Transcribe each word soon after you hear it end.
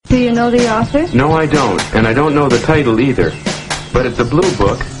Do you know the author? No, I don't, and I don't know the title either. But it's a blue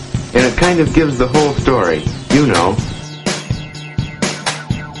book, and it kind of gives the whole story, you know.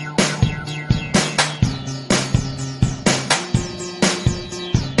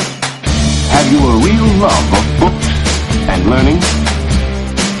 Have you a real love of books and learning?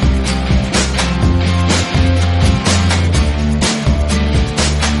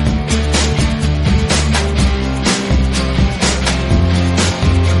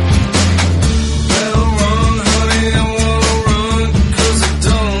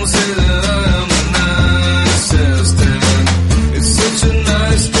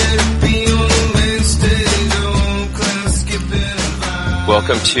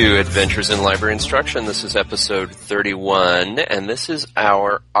 Welcome to Adventures in Library Instruction. This is episode 31, and this is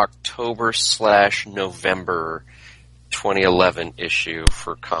our October/November 2011 issue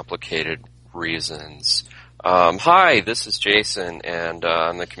for complicated reasons. Hi, this is Jason, and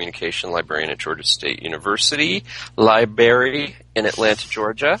I'm the communication librarian at Georgia State University Library in Atlanta,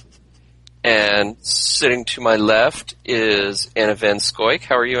 Georgia. And sitting to my left is Anna Van Scoik.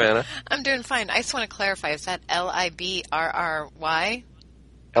 How are you, Anna? I'm doing fine. I just want to clarify, is that L-I-B-R-R-Y?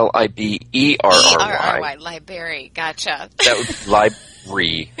 L-I-B-E-R-R-Y. E-R-R-Y, library. Gotcha. That would be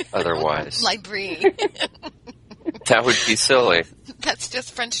library otherwise. Library. That would be silly. That's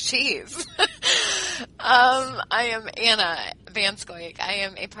just French cheese. I am Anna Van Scoik. I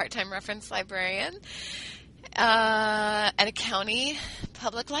am a part-time reference librarian at a county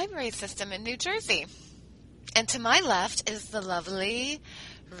public library system in New Jersey. And to my left is the lovely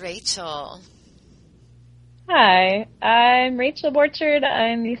Rachel. Hi, I'm Rachel Borchard.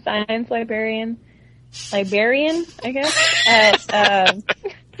 I'm the science librarian, I guess,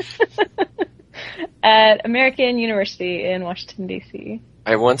 at American University in Washington, D.C.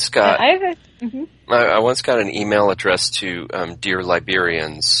 I once got I once got an email addressed to Dear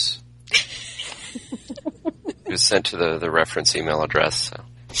Liberians. It was sent to the reference email address.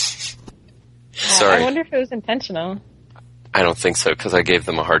 So. Sorry. I wonder if it was intentional. I don't think so, because I gave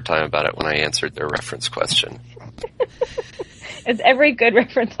them a hard time about it when I answered their reference question. As every good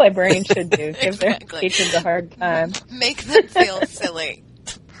reference librarian should do, give Exactly. their patrons a hard time. Make them feel silly.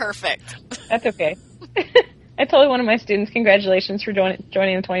 Perfect. That's okay. I told one of my students, congratulations for joining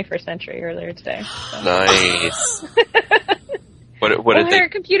the 21st century earlier today. So. Nice. What did they... Her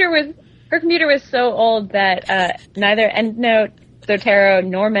computer was so old that neither EndNote, Zotero,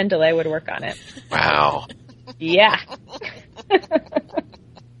 nor Mendeley would work on it. Wow. Yeah.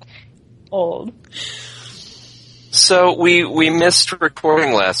 Old. So we missed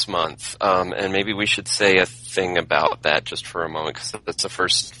recording last month, and maybe we should say a thing about that just for a moment, because that's the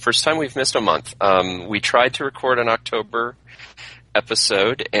first time we've missed a month. We tried to record an October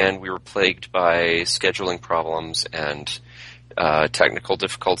episode, and we were plagued by scheduling problems and technical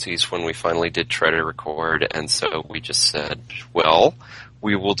difficulties when we finally did try to record, and so we just said, well,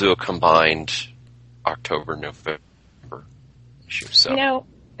 we will do a combined October-November issue. So. You know,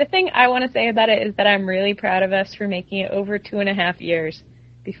 the thing I want to say about it is that I'm really proud of us for making it over 2.5 years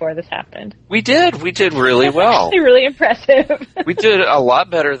before this happened. We did really well. It's really impressive. We did a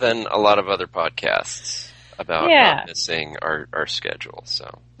lot better than a lot of other podcasts about not missing our schedule.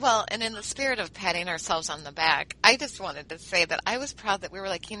 So. Well, and in the spirit of patting ourselves on the back, I just wanted to say that I was proud that we were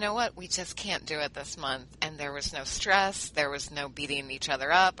like, you know what, we just can't do it this month. And there was no stress. There was no beating each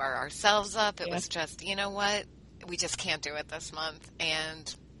other up or ourselves up. It was just, you know what, we just can't do it this month.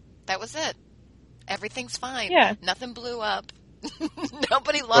 And that was it. Everything's fine. Yeah. Nothing blew up.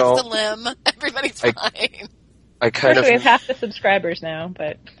 Nobody lost a limb. Everybody's fine. I kind of we have half the subscribers now,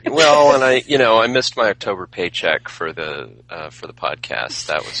 but well, and I missed my October paycheck for the podcast.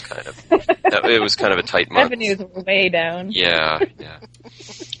 That was kind of a tight month. Revenues were way down. Yeah.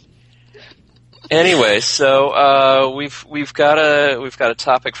 Anyway, so we've got a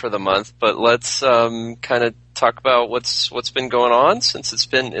topic for the month, but let's kind of talk about what's been going on since it's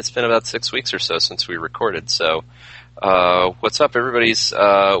been about 6 weeks or so since we recorded. So. What's up, everybody's,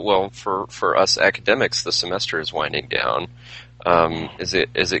 for us academics, the semester is winding down. Is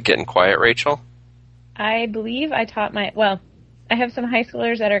it getting quiet, Rachel? I believe I taught I have some high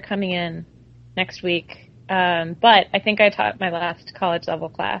schoolers that are coming in next week, but I think I taught my last college level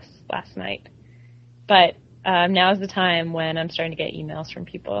class last night. But now's the time when I'm starting to get emails from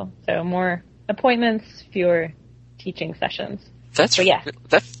people. So more appointments, fewer teaching sessions.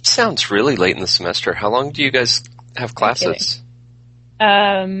 That sounds really late in the semester. How long do you guys have classes?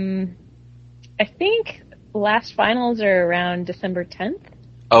 I think last finals are around December 10th.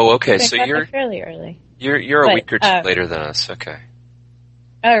 Oh, okay. So you're fairly early. You're a week or two later than us. Okay.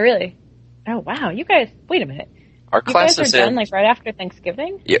 Oh, really? Oh, wow. You guys, wait a minute. Our You guys classes are done end. like right after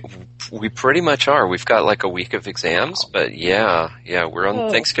Thanksgiving? Yeah, we pretty much are. We've got like a week of exams, but yeah, we're on Oh.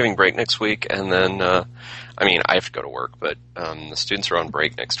 Thanksgiving break next week, and then, I have to go to work, but the students are on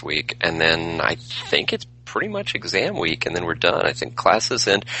break next week, and then I think it's pretty much exam week, and then we're done. I think classes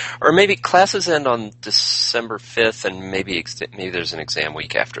end, or maybe classes end on December 5th, and maybe there's an exam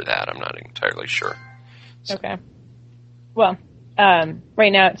week after that. I'm not entirely sure. Okay. Well,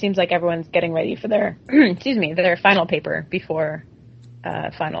 right now it seems like everyone's getting ready for their, their final paper before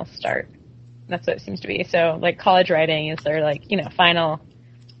finals start. That's what it seems to be. So, like, college writing is their, final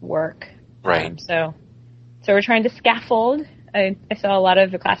work. Right. So we're trying to scaffold. I saw a lot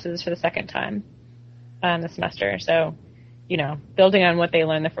of the classes for the second time this semester. So, building on what they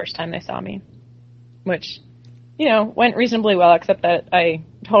learned the first time they saw me, which, went reasonably well, except that I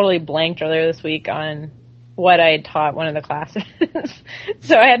totally blanked earlier this week on what I had taught one of the classes.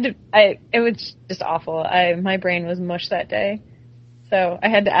 So it was just awful. My brain was mush that day. So I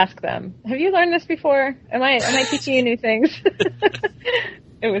had to ask them, have you learned this before? Am I teaching you new things?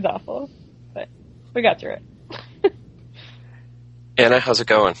 It was awful, but we got through it. Anna, how's it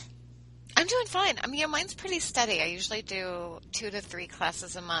going? I'm doing fine. Mine's pretty steady. I usually do 2 to 3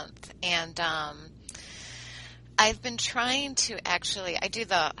 classes a month, and I've been trying to I do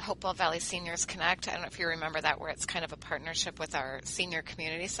the Hopewell Valley Seniors Connect. I don't know if you remember that, where it's kind of a partnership with our senior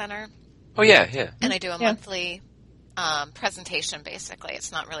community center. Oh, yeah. And I do a monthly presentation, basically.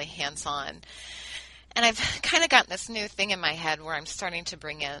 It's not really hands-on. And I've kind of gotten this new thing in my head where I'm starting to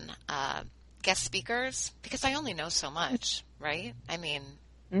bring in guest speakers, because I only know so much, right?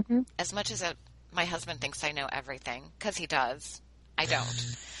 As much as my husband thinks I know everything, because he does, I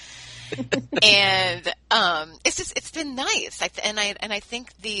don't. And it's been nice, and I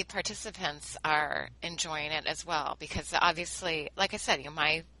think the participants are enjoying it as well, because obviously, like I said,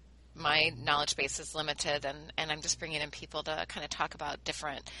 my knowledge base is limited, and I'm just bringing in people to kind of talk about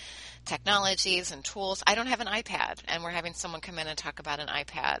different technologies and tools. I don't have an iPad, and we're having someone come in and talk about an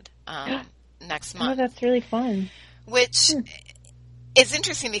iPad next month. Oh, that's really fun. Which is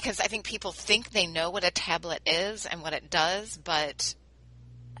interesting, because I think people think they know what a tablet is and what it does, but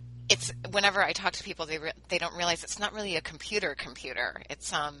whenever I talk to people, they don't realize it's not really a computer.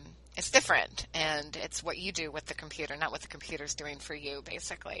 It's different, and it's what you do with the computer, not what the computer's doing for you,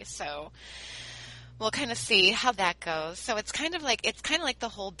 basically. So we'll kind of see how that goes. So it's kind of like the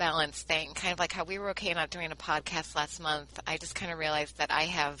whole balance thing, kind of like how we were okay not doing a podcast last month. I just kind of realized that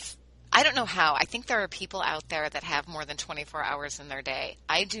I don't know how. I think there are people out there that have more than 24 hours in their day.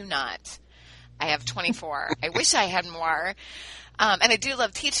 I do not. I have 24. I wish I had more. And I do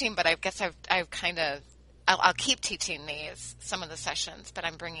love teaching, but I guess I'll keep teaching some of the sessions, but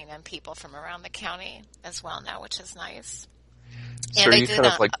I'm bringing in people from around the county as well now, which is nice. So And are you kind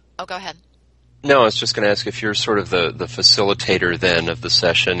of like... Oh, go ahead. No, I was just going to ask if you're sort of the facilitator then of the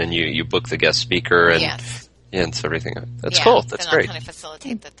session, and you book the guest speaker and... Yes. Yeah, and everything. That's cool. That's great. I'll kind of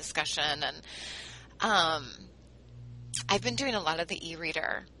facilitate the discussion. And I've been doing a lot of the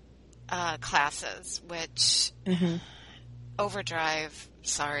e-reader classes, which Overdrive,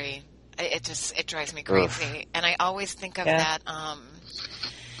 sorry, it drives me crazy. Ugh. And I always think of that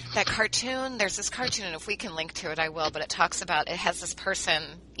cartoon. There's this cartoon, and if we can link to it, I will, but it has this person,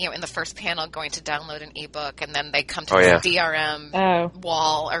 in the first panel going to download an ebook, and then they come to this DRM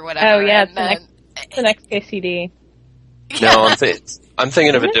wall or whatever. Oh, yeah. It's an XKCD. No, I'm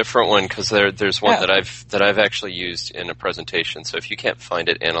thinking of a different one, because there's one that I've actually used in a presentation. So if you can't find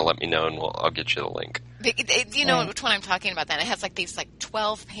it, Anna, let me know, and I'll get you the link. You know which one I'm talking about? Then it has these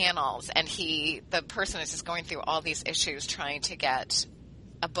 12 panels, and the person is just going through all these issues trying to get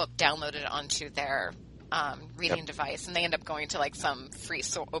a book downloaded onto their reading device, and they end up going to some free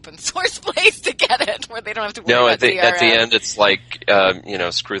open source place to get it, where they don't have to worry about DRM. At the end,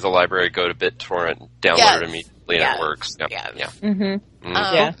 it's screw the library, go to BitTorrent, download it immediately, and it works. Yep. Yes. Yeah.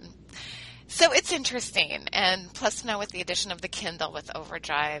 Mm-hmm. So it's interesting, and plus now with the addition of the Kindle with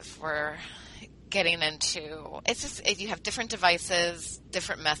Overdrive, we're getting into you have different devices,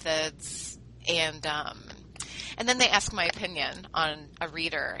 different methods, and then they ask my opinion on a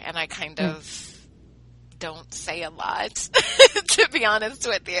reader, and I kind of don't say a lot, to be honest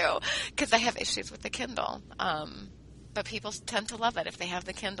with you, because I have issues with the Kindle. But people tend to love it. If they have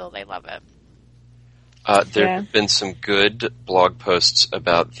the Kindle, they love it. There have been some good blog posts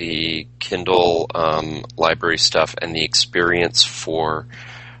about the Kindle library stuff and the experience for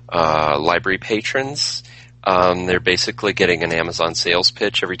library patrons. They're basically getting an Amazon sales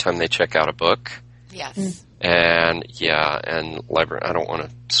pitch every time they check out a book. Yes. And library. I don't want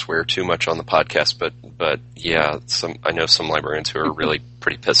to swear too much on the podcast, but I know some librarians who are really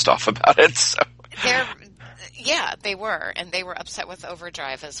pretty pissed off about it. So They're, Yeah, they were, and they were upset with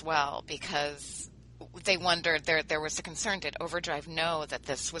Overdrive as well because they wondered, there was a concern, did Overdrive know that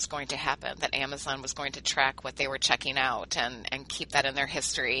this was going to happen, that Amazon was going to track what they were checking out and keep that in their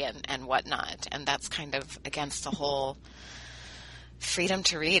history and whatnot, and that's kind of against the whole freedom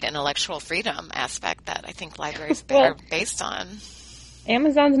to read, intellectual freedom aspect that I think libraries are based on.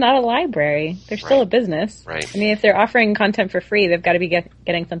 Amazon's not a library. They're still a business. Right. I mean, if they're offering content for free, they've got to be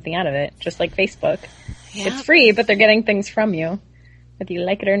getting something out of it, just like Facebook. Yeah. It's free, but they're getting things from you, whether you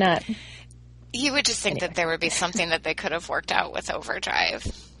like it or not. You would just think that there would be something that they could have worked out with Overdrive.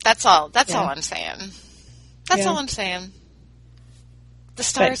 That's all. That's all I'm saying. That's all I'm saying. The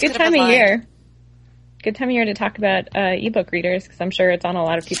stars But good time of year. Good time of year to talk about ebook readers, because I'm sure it's on a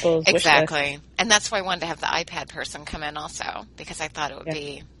lot of people's wish list. Exactly. And that's why I wanted to have the iPad person come in also, because I thought it would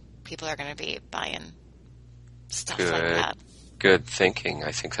be, people are going to be buying stuff like that. Good thinking.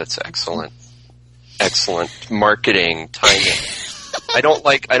 I think that's excellent. Excellent marketing timing. I don't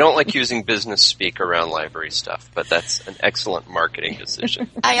like using business speak around library stuff, but that's an excellent marketing decision.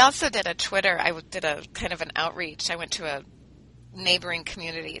 I also did a Twitter. I did a kind of an outreach. I went to a neighboring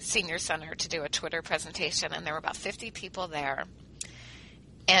community senior center to do a Twitter presentation, and there were about 50 people there.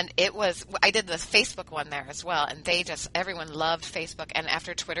 And I did the Facebook one there as well, and everyone loved Facebook. And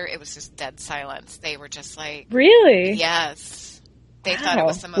after Twitter, it was just dead silence. They were just like, really? Yes. They thought it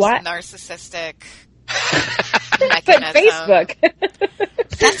was the most narcissistic But Facebook.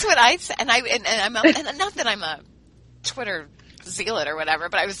 That's what I said. And not that I'm a Twitter zealot or whatever,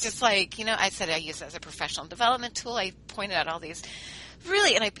 but I was just like, I said I use it as a professional development tool. I pointed out all these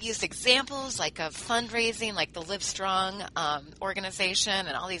really, and I used examples like of fundraising, like the Live Strong organization,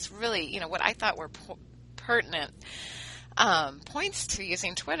 and all these really, what I thought were pertinent points to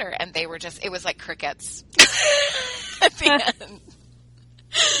using Twitter, and they were just, it was like crickets at the end.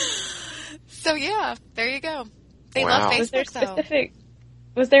 So yeah, there you go. They love Facebook.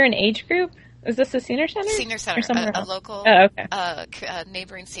 Was there an age group? Was this a senior center? Senior center, a local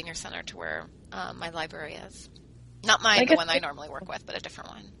neighboring senior center to where my library is. Not mine, the one I normally work with, but a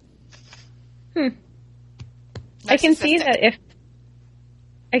different one. I can see that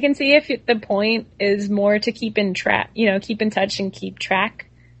if the point is more to keep in touch and keep track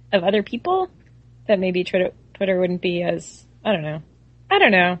of other people, that maybe Twitter wouldn't be as, I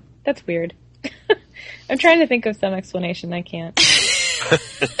don't know. That's weird. I'm trying to think of some explanation. I can't.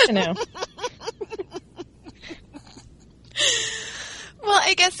 I know. Well,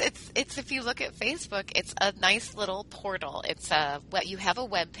 I guess it's if you look at Facebook, it's a nice little portal. It's you have a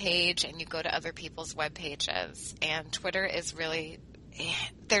web page and you go to other people's web pages, and Twitter is really,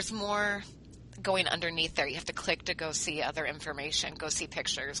 there's more going underneath there. You have to click to go see other information, go see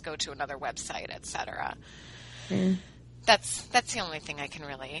pictures, go to another website, etc. That's the only thing I can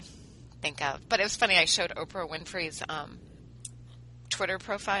really think of. But it was funny, I showed Oprah Winfrey's Twitter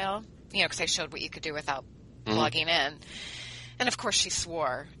profile, because I showed what you could do without logging in. And of course she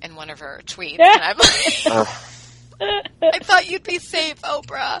swore in one of her tweets. And I'm like, I thought you'd be safe,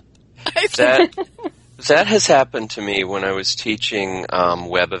 Oprah. That has happened to me when I was teaching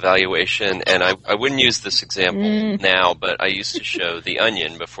web evaluation, and I wouldn't use this example now, but I used to show The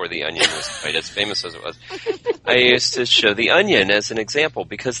Onion before The Onion was quite as famous as it was. I used to show The Onion as an example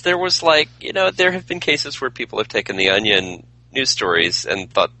because there was there have been cases where people have taken The Onion news stories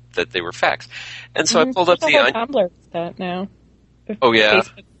and thought that they were facts. And so I pulled up The Onion. Tumblr that now. Oh, yeah.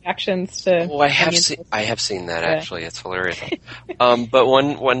 Facebook reactions to... Oh, I have seen that, actually. It's hilarious. But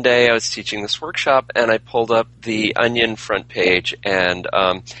one day I was teaching this workshop, and I pulled up The Onion front page, and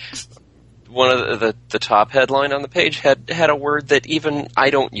one of the top headline on the page had a word that even I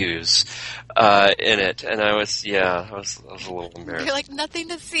don't use in it, and I was a little embarrassed. You're like, nothing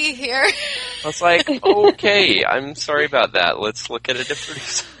to see here. I was like, okay, I'm sorry about that. Let's look at a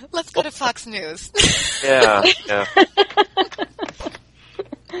different... Let's go to Fox News. Yeah.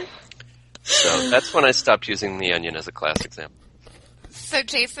 So that's when I stopped using The Onion as a class example. So,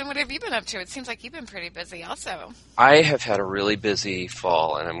 Jason, what have you been up to? It seems like you've been pretty busy also. I have had a really busy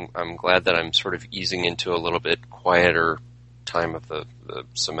fall, and I'm glad that I'm sort of easing into a little bit quieter time of the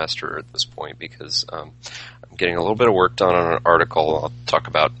semester at this point, because I'm getting a little bit of work done on an article I'll talk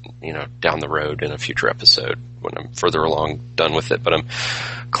about down the road in a future episode when I'm further along done with it. But I'm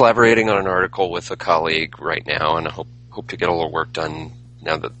collaborating on an article with a colleague right now, and I hope to get a little work done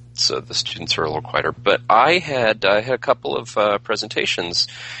now that the students are a little quieter. But I had a couple of presentations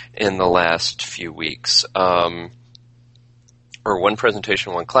in the last few weeks. or one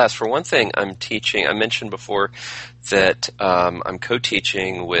presentation, one class. For one thing, I'm teaching. I mentioned before that I'm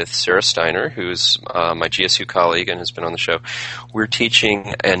co-teaching with Sarah Steiner, who's my GSU colleague and has been on the show. We're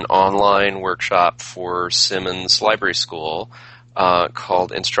teaching an online workshop for Simmons Library School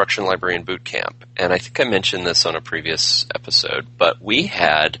called Instruction Librarian Boot Camp. And I think I mentioned this on a previous episode, but we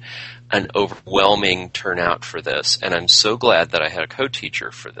had an overwhelming turnout for this, and I'm so glad that I had a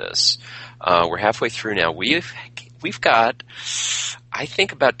co-teacher for this. We're halfway through now. We've got, I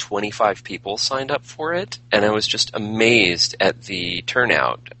think, about 25 people signed up for it, and I was just amazed at the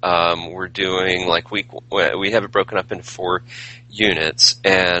turnout. We're doing we have it broken up into 4 units,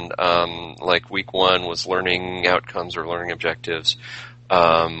 and week 1 was learning outcomes or learning objectives.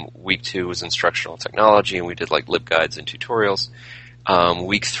 Week 2 was instructional technology, and we did LibGuides and tutorials.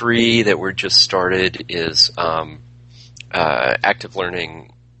 Week 3 that we're just started is active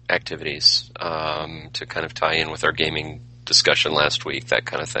learning activities to kind of tie in with our gaming discussion last week, that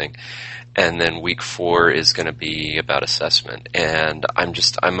kind of thing. And then week 4 is going to be about assessment. And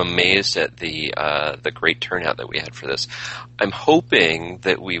I'm amazed at the great turnout that we had for this. I'm hoping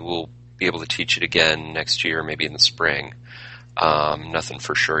that we will be able to teach it again next year, maybe in the spring. Nothing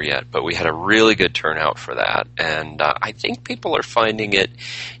for sure yet, but we had a really good turnout for that, and I think people are finding it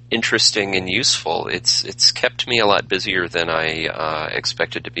interesting and useful. It's kept me a lot busier than I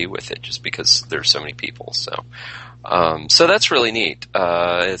expected to be with it, just because there's so many people. So that's really neat.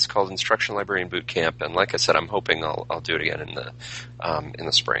 It's called Instruction Librarian Boot Camp, and like I said, I'm hoping I'll do it again in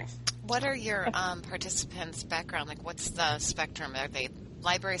the spring. What are your participants' background? Like, what's the spectrum? Are they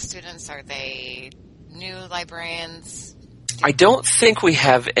library students? Are they new librarians? I don't think we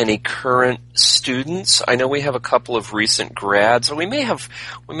have any current students. I know we have a couple of recent grads. We may have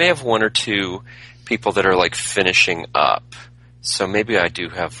 1 or 2 people that are finishing up. So maybe I do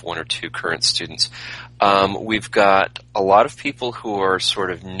have 1 or 2 current students. We've got a lot of people who are sort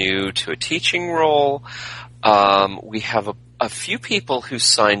of new to a teaching role. We have a few people who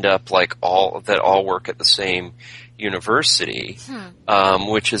signed up that all work at the same university,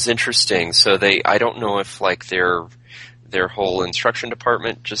 which is interesting. So I don't know if their whole instruction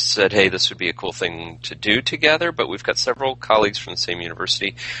department just said, hey, this would be a cool thing to do together, but we've got several colleagues from the same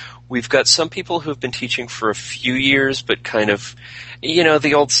university. We've got some people who've been teaching for a few years, but kind of,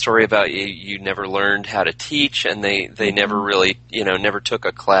 the old story about you never learned how to teach, and they never really, never took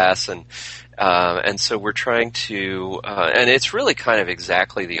a class, and so we're trying to, and it's really kind of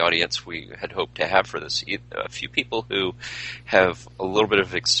exactly the audience we had hoped to have for this. A few people who have a little bit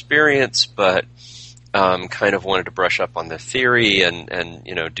of experience, but kind of wanted to brush up on the theory and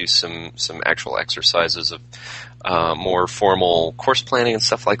do some actual exercises of more formal course planning and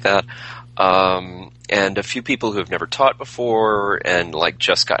stuff like that. And a few people who have never taught before and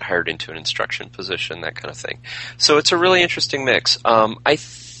just got hired into an instruction position, that kind of thing. So it's a really interesting mix.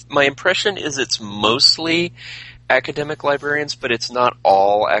 My impression is it's mostly academic librarians, but it's not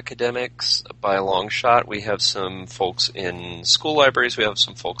all academics by a long shot. We have some folks in school libraries. We have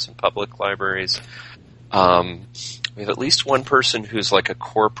some folks in public libraries. We have at least one person who's a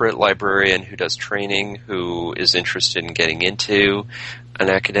corporate librarian who does training, who is interested in getting into an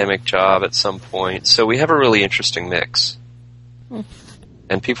academic job at some point. So we have a really interesting mix.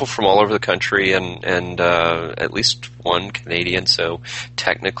 And people from all over the country and at least one Canadian, so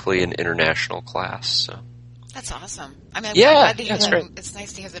technically an international class. So. That's awesome. I mean, that's great. It's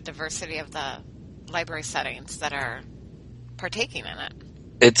nice to hear the diversity of the library settings that are partaking in it.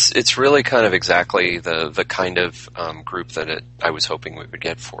 It's really kind of exactly the kind of group that I was hoping we would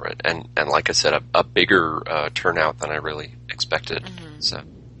get for it, and like I said, a bigger turnout than I really expected. Mm-hmm. So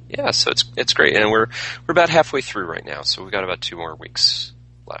so it's great, and we're about halfway through right now, so we've got about 2 more weeks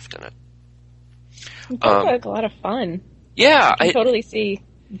left in it. It sounds like a lot of fun. Yeah, I can totally see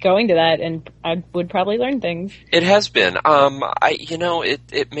going to that, and I would probably learn things. It has been.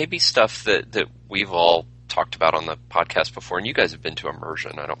 It may be stuff that we've all talked about on the podcast before, and you guys have been to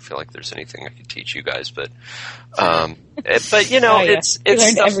immersion. I don't feel like there's anything I could teach you guys, but it's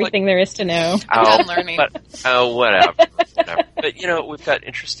learned everything there is to know. I'm learning. Whatever. But we've got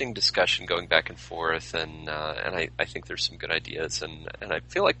interesting discussion going back and forth, and I think there's some good ideas, and I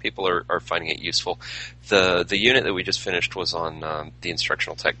feel like people are finding it useful. The unit that we just finished was on the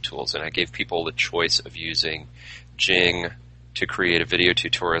instructional tech tools, and I gave people the choice of using Jing to create a video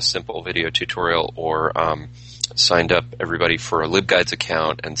tutorial, simple video tutorial, or signed up everybody for a LibGuides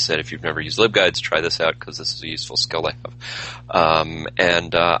account and said, if you've never used LibGuides, try this out because this is a useful skill to have.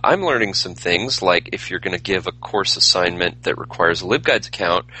 I'm learning some things, like if you're going to give a course assignment that requires a LibGuides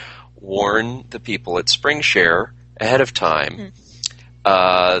account, warn the people at SpringShare ahead of time.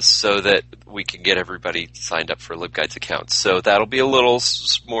 so that we can get everybody signed up for LibGuides accounts. So that'll be a little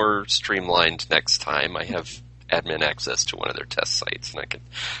more streamlined next time. I have admin access to one of their test sites, and I can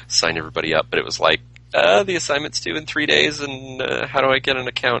sign everybody up. But it was like, the assignment's due in 3 days, and how do I get an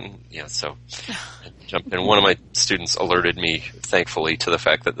account? And, so I jumped in. One of my students alerted me, thankfully, to the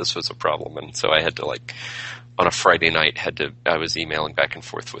fact that this was a problem, and so I had to, on a Friday night, I was emailing back and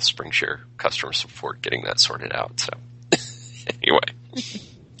forth with SpringShare customer support, getting that sorted out. So anyway.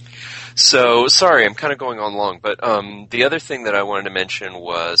 So, sorry, I'm kind of going on long, but the other thing that I wanted to mention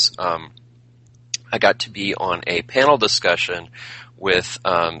was I got to be on a panel discussion with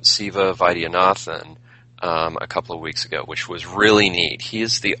Siva Vaidyanathan a couple of weeks ago, which was really neat. He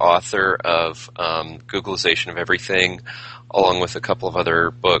is the author of Googleization of Everything, along with a couple of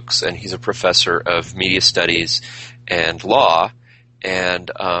other books, and he's a professor of media studies and law. And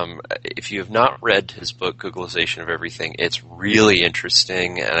if you have not read his book, Googleization of Everything, it's really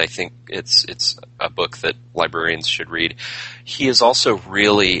interesting, and I think it's a book that librarians should read. He is also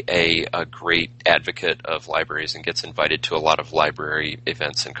really a great advocate of libraries and gets invited to a lot of library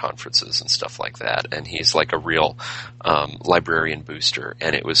events and conferences and stuff like that, and he's like a real librarian booster.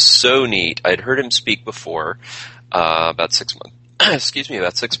 And it was so neat. I'd heard him speak before about 6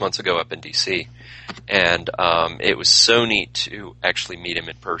 months ago up in D.C., and it was so neat to actually meet him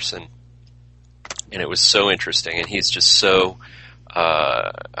in person, and it was so interesting. And he's just so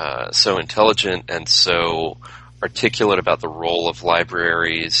intelligent and so articulate about the role of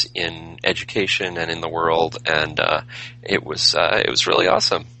libraries in education and in the world, and it was really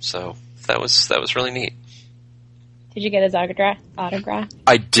awesome. So that was really neat. Did you get his autograph?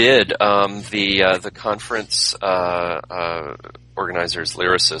 I did. The conference organizers,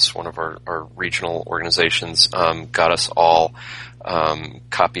 Lyrasis, one of our regional organizations, got us all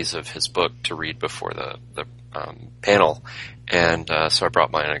copies of his book to read before the panel, and so I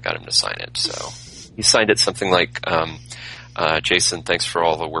brought mine and I got him to sign it. So he signed it something like, Jason, thanks for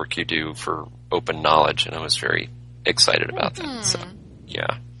all the work you do for open knowledge, and I was very excited about that. So,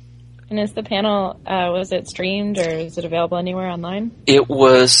 yeah. And is the panel, was it streamed or is it available anywhere online? It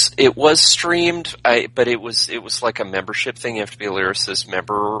was streamed, but it was like a membership thing. You have to be a Lyrasis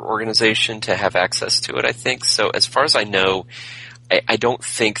member organization to have access to it, I think. So as far as I know, I don't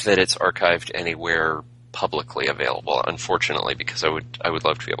think that it's archived anywhere publicly available, unfortunately, because I would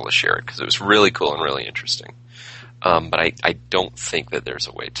love to be able to share it, because it was really cool and really interesting. But I don't think that there's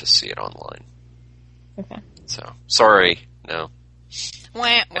a way to see it online. Okay. So, sorry, no.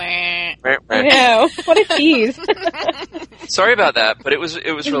 Wah, wah. No, what a tease. Sorry about that, but it was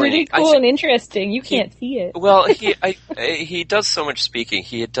really cool and interesting. You can't see it. Well, he does so much speaking.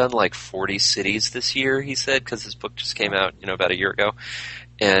 He had done like 40 cities this year, he said, because his book just came out, about a year ago.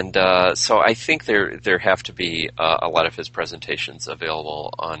 And so I think there have to be a lot of his presentations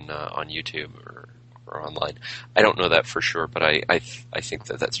available on YouTube or online. I don't know that for sure, but I think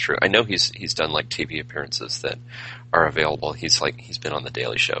that that's true. I know he's done like TV appearances that are available. He's been on the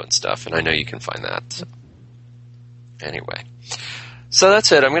Daily Show and stuff, and I know you can find that. So. Anyway, so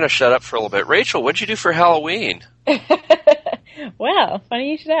that's it. I'm going to shut up for a little bit. Rachel, what'd you do for Halloween? Well,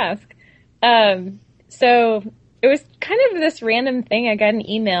 funny you should ask. So it was kind of this random thing. I got an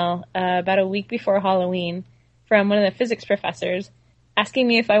email about a week before Halloween from one of the physics professors asking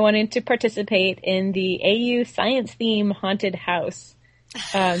me if I wanted to participate in the AU science theme haunted house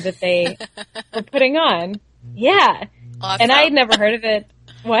that they were putting on. Yeah. Awesome. And I had never heard of it.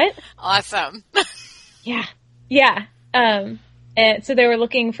 What? Awesome. Yeah. Yeah. And so they were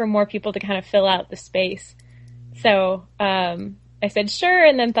looking for more people to kind of fill out the space. So I said sure,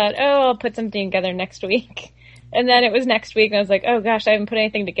 and then thought, I'll put something together next week. And then it was next week, and I was like, oh gosh, I haven't put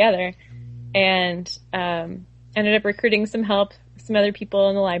anything together. And ended up recruiting some help, some other people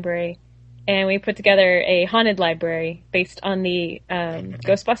in the library, and we put together a haunted library based on the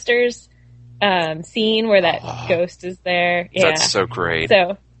Ghostbusters scene where that ghost is there. Yeah. That's so great.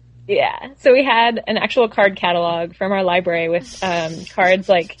 So we had an actual card catalog from our library with cards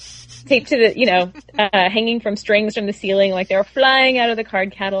like taped to the, hanging from strings from the ceiling, like they were flying out of the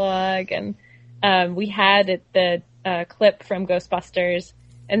card catalog, and we had the clip from Ghostbusters,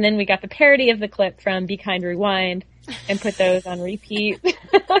 and then we got the parody of the clip from Be Kind Rewind and put those on repeat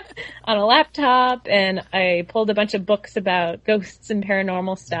on a laptop, and I pulled a bunch of books about ghosts and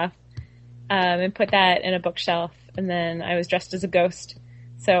paranormal stuff and put that in a bookshelf, and then I was dressed as a ghost.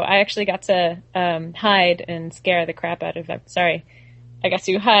 So I actually got to hide and scare the crap out of them. Sorry. I got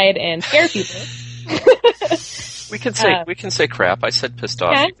to hide and scare people. We can say crap. I said pissed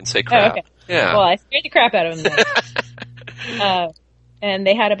off. Yeah? You can say crap. Oh, okay. Yeah. Well, I scared the crap out of them. and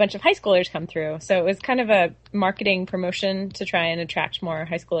they had a bunch of high schoolers come through. So it was kind of a marketing promotion to try and attract more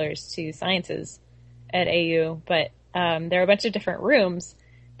high schoolers to sciences at AU. But there were a bunch of different rooms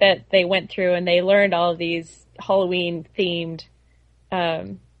that they went through, and they learned all of these Halloween-themed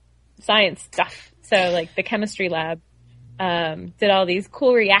science stuff. So, like, the chemistry lab did all these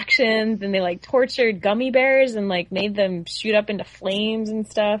cool reactions, and they, like, tortured gummy bears and, like, made them shoot up into flames and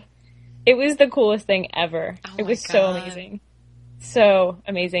stuff. It was the coolest thing ever. It was so amazing. So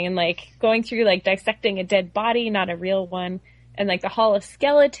amazing. And, like, going through, like, dissecting a dead body, not a real one, and, like, the Hall of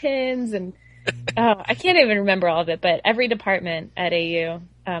Skeletons, and I can't even remember all of it, but every department at AU,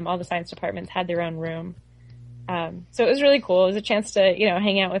 all the science departments had their own room. So it was really cool. It was a chance to, you know,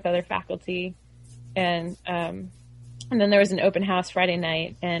 hang out with other faculty. And then there was an open house Friday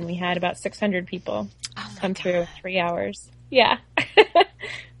night, and we had about 600 people come through 3 hours. Yeah.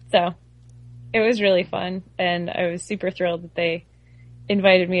 So it was really fun, and I was super thrilled that they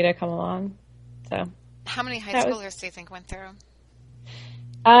invited me to come along. So how many high schoolers do you think went through?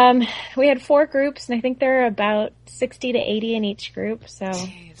 We had 4 groups, and I think there are about 60 to 80 in each group. So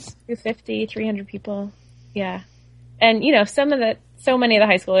 250, 300 people. Yeah. And, you know, so many of the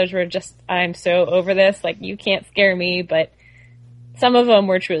high schoolers were just, I'm so over this, like, you can't scare me, but some of them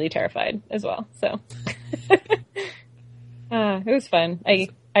were truly terrified as well. So it was fun.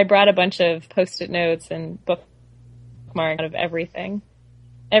 I brought a bunch of Post-it notes and bookmarks out of everything.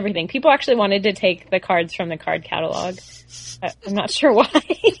 Everything. People actually wanted to take the cards from the card catalog. I'm not sure why.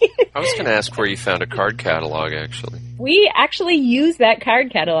 I was going to ask where you found a card catalog, actually. We actually use that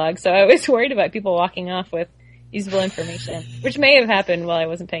card catalog, so I was worried about people walking off with usable information, which may have happened while I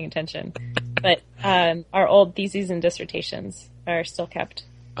wasn't paying attention. But our old theses and dissertations are still kept.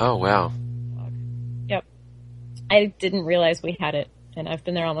 Oh, wow. Yep. I didn't realize we had it, and I've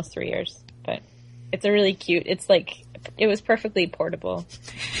been there almost 3 years. But it's a really cute, it's like, it was perfectly portable.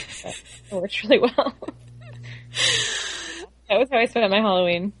 But it works really well. That was how I spent my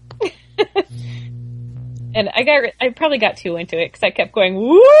Halloween. And I probably got too into it because I kept going,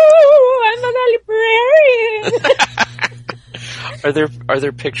 woo, I'm a librarian. Are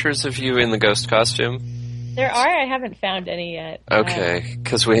there pictures of you in the ghost costume? There are. I haven't found any yet. Okay,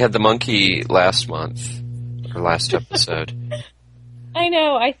 because we had the monkey last month, or last episode. I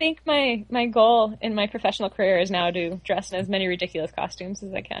know. I think my goal in my professional career is now to dress in as many ridiculous costumes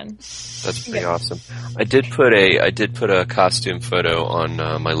as I can. That's pretty awesome. I did put a costume photo on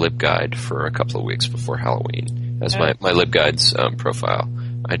my LibGuide for a couple of weeks before Halloween as my LibGuide's profile.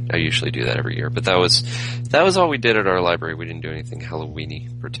 I usually do that every year, but that was all we did at our library. We didn't do anything Halloween-y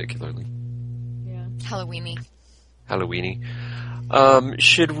particularly. Yeah, Halloween-y.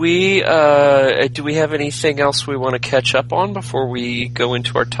 Should we, do we have anything else we want to catch up on before we go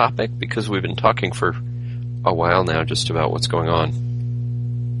into our topic? Because we've been talking for a while now just about what's going on.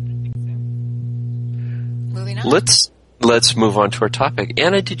 Moving on. Let's move on to our topic.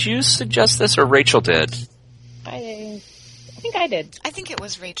 Anna, did you suggest this, or Rachel did? I think I did. I think it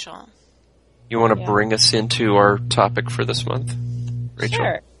was Rachel. You want to bring us into our topic for this month, Rachel?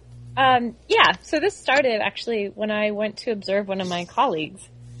 Sure. So this started actually when I went to observe one of my colleagues,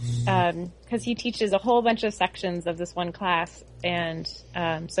 because he teaches a whole bunch of sections of this one class, and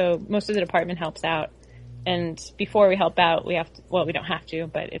so most of the department helps out. And before we help out, we don't have to,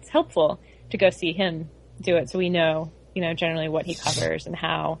 but it's helpful to go see him do it so we know, generally what he covers and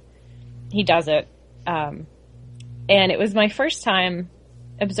how he does it. And it was my first time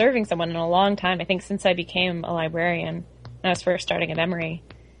observing someone in a long time, I think since I became a librarian when I was first starting at Emory.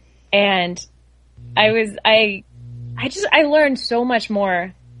 And I learned so much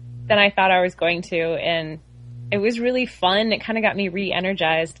more than I thought I was going to, and it was really fun. It kind of got me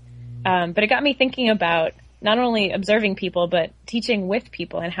re-energized, but it got me thinking about not only observing people, but teaching with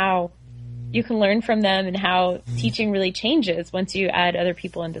people and how you can learn from them and how teaching really changes once you add other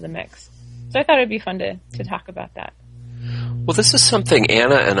people into the mix. So I thought it would be fun to talk about that. Well, this is something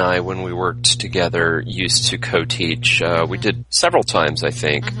Anna and I, when we worked together, used to co-teach. We did several times, I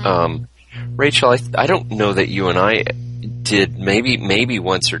think. Mm-hmm. Rachel, I don't know that you and I did, maybe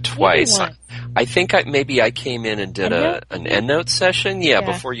once or twice. I think maybe I came in and did an EndNote session. Yeah,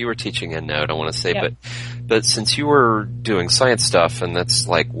 before you were teaching EndNote, I want to say. Yep. But since you were doing science stuff, and that's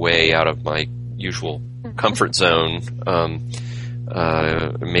like way out of my usual comfort zone,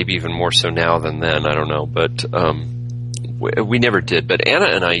 maybe even more so now than then, I don't know. But we never did, but Anna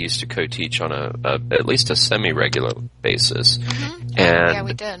and I used to co-teach on at least a semi-regular basis. Mm-hmm. And yeah,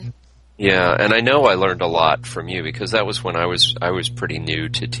 we did. Yeah, and I know I learned a lot from you because that was when I was pretty new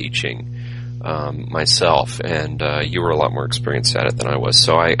to teaching myself, and you were a lot more experienced at it than I was.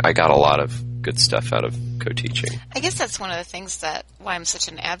 So I got a lot of good stuff out of co-teaching. I guess that's one of the things why I'm such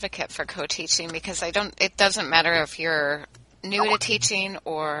an advocate for co-teaching, because it doesn't matter if you're new to teaching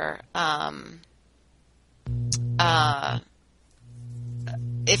or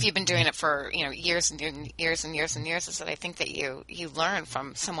if you've been doing it for years and years and years and years, is that I think that you learn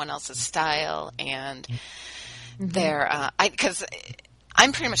from someone else's style and because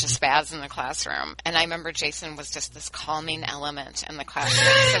I'm pretty much a spaz in the classroom, and I remember Jason was just this calming element in the classroom.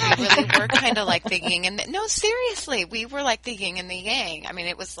 So we really were kind of like the yin and no, seriously, we were like the yin and the yang. I mean,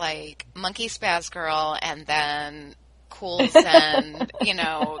 it was like monkey spaz girl, and then cool zen,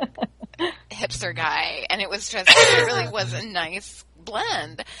 hipster guy, and it really was a nice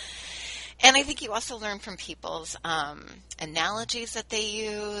blend. And I think you also learn from people's analogies that they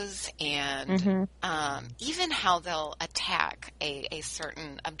use, and even how they'll attack a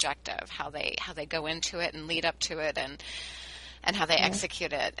certain objective, how they go into it and lead up to it, and how they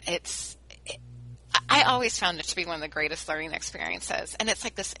execute it. I always found it to be one of the greatest learning experiences, and it's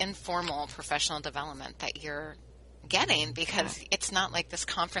like this informal professional development that you're getting, because it's not like this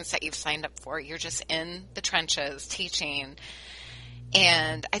conference that you've signed up for. You're just in the trenches teaching.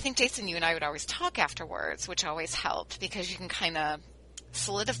 And I think, Jason, you and I would always talk afterwards, which always helped, because you can kind of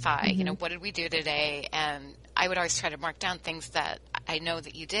solidify, what did we do today? And I would always try to mark down things that I know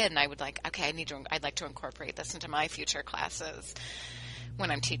that you did, and I would I'd like to incorporate this into my future classes when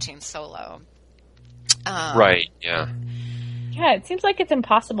I'm teaching solo. Right, yeah. Yeah, it seems like it's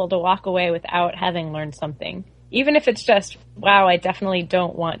impossible to walk away without having learned something. Even if it's just, wow, I definitely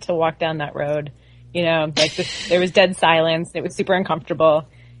don't want to walk down that road. There was dead silence. It was super uncomfortable.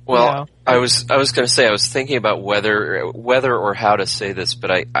 Well, I was going to say, I was thinking about whether or how to say this, but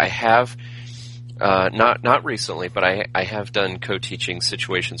I have, not recently, but I have done co-teaching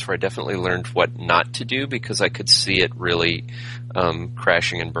situations where I definitely learned what not to do, because I could see it really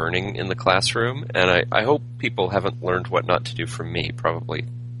crashing and burning in the classroom. And I hope people haven't learned what not to do from me. Probably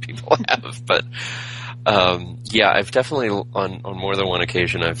people have, but I've definitely on more than one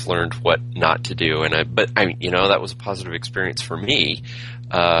occasion I've learned what not to do, but that was a positive experience for me,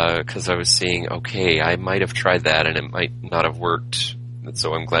 because I was seeing, okay, I might have tried that and it might not have worked, and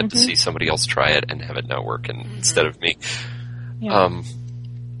so I'm glad to see somebody else try it and have it not work instead of me. Yeah.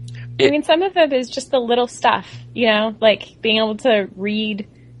 Some of it is just the little stuff, like being able to read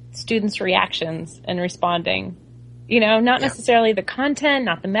students' reactions and responding, not necessarily the content,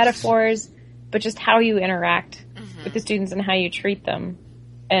 not the metaphors, but just how you interact with the students and how you treat them,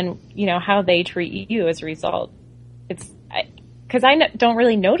 and, how they treat you as a result. Because I don't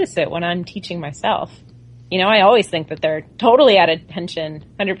really notice it when I'm teaching myself. I always think that they're totally at attention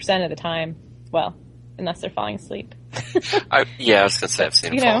 100% of the time. Well, unless they're falling asleep. I was going to say, I've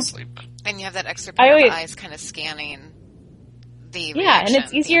seen them fall asleep. And you have that extra pair of eyes kind of scanning the reaction, and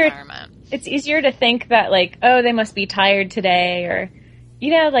it's easier. The environment. It's easier to think that, like, oh, they must be tired today, or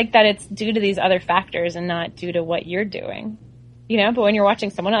that it's due to these other factors and not due to what you're doing, but when you're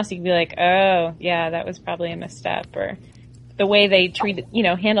watching someone else, you can be like, oh, yeah, that was probably a misstep, or the way they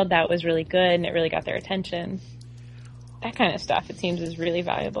handled that was really good and it really got their attention. That kind of stuff, it seems, is really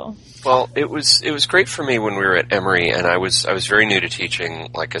valuable. Well, it was great for me when we were at Emory, and I was very new to teaching.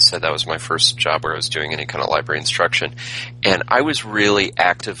 Like I said, that was my first job where I was doing any kind of library instruction, and I was really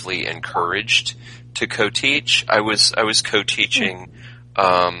actively encouraged to co-teach. I was co-teaching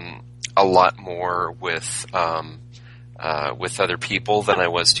a lot more with other people than I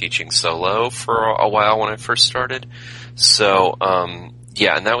was teaching solo for a while when I first started. So,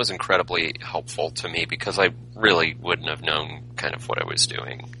 and that was incredibly helpful to me, because I really wouldn't have known kind of what I was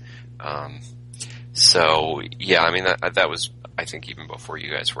doing. That was, I think, even before you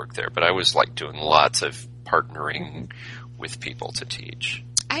guys worked there, but I was like doing lots of partnering with people to teach.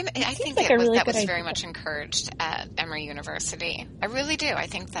 I think that was very much encouraged at Emory University. I really do. I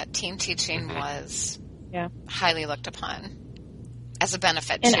think that team teaching was highly looked upon as a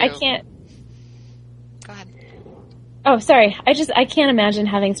benefit. And I can't. Go ahead. Oh, sorry. I can't imagine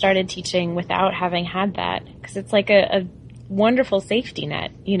having started teaching without having had that, because it's like a wonderful safety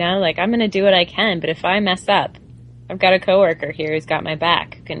net. Like, I'm going to do what I can, but if I mess up, I've got a coworker here who's got my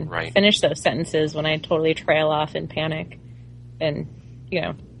back, who can finish those sentences when I totally trail off in panic. And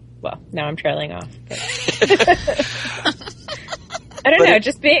well, now I'm trailing off. I don't know,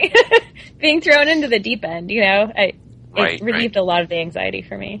 just being thrown into the deep end, it relieved a lot of the anxiety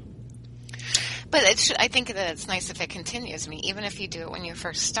for me. But I think that it's nice if it continues. Even if you do it when you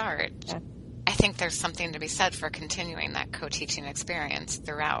first start, I think there's something to be said for continuing that co-teaching experience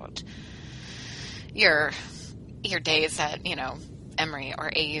throughout your days at Emory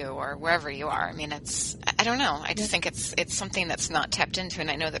or AU or wherever you are. I mean, I don't know. I just think it's something that's not tapped into.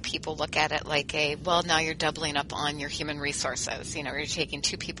 And I know that people look at it like now you're doubling up on your human resources. You know, you're taking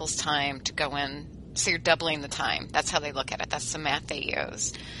 2 people's time to go in. So you're doubling the time. That's how they look at it. That's the math they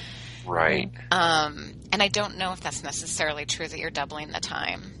use. Right. And I don't know if that's necessarily true that you're doubling the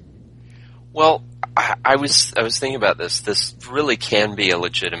time. Well, I was thinking about this. This really can be a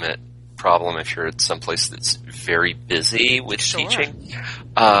legitimate problem if you're at some place that's very busy with teaching.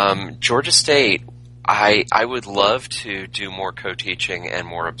 Georgia State, I would love to do more co-teaching and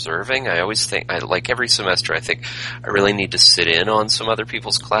more observing. I always think, like every semester, I think I really need to sit in on some other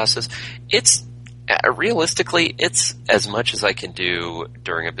people's classes. Realistically, it's as much as I can do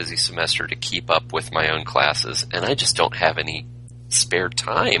during a busy semester to keep up with my own classes, and I just don't have any spare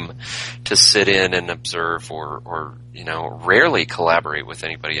time to sit in and observe or rarely collaborate with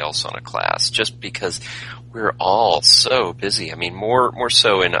anybody else on a class, just because we're all so busy. I mean, more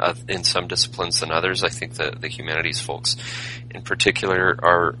so in some disciplines than others. I think the humanities folks in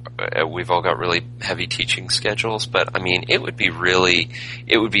particular we've all got really heavy teaching schedules, but I mean, it would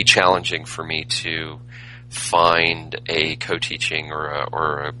be challenging for me to find a co-teaching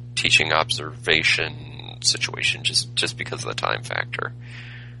or a teaching observation situation just because of the time factor.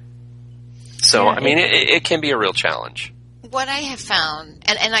 So, I mean, it can be a real challenge. What I have found,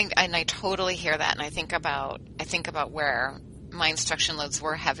 and I totally hear that, and I think about where my instruction loads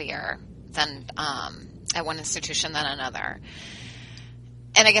were heavier than at one institution than another.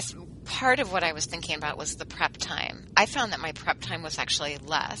 And I guess part of what I was thinking about was the prep time. I found that my prep time was actually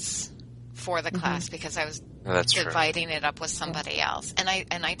less for the class because I was dividing it up with somebody else, and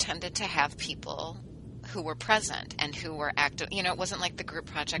I tended to have people who were present and who were active. You know, it wasn't like the group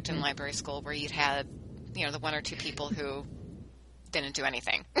project in library school where you'd had, the 1 or 2 people who didn't do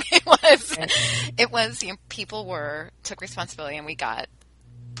anything. It was people took responsibility, and we got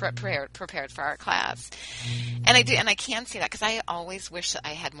prepared for our class. And I can see that because I always wish that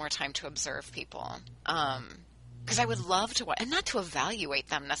I had more time to observe people. Because I would love to, and not to evaluate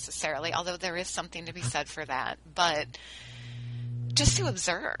them necessarily, although there is something to be said for that, but just to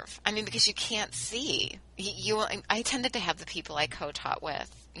observe. I mean, because you can't see. I tended to have the people I co-taught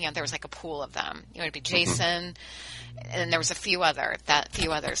with. There was like a pool of them. It'd be Jason, and there was a few others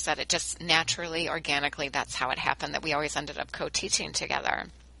that it just naturally, organically, that's how it happened, that we always ended up co-teaching together.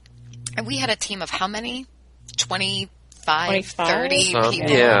 And we had a team of how many? 25, 30 people.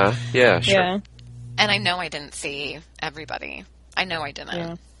 Yeah, sure. Yeah. And I know I didn't see everybody. I know I didn't.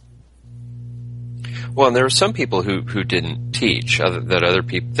 Yeah. Well, and there were some people who didn't teach. Other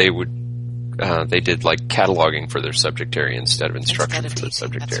people they did like cataloging for their subject area instead of instruction for the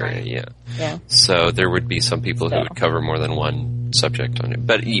subject area. Right. Yeah. So there would be some people who would cover more than one subject on it.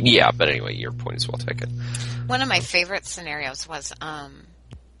 But anyway, your point is well taken. One of my favorite scenarios was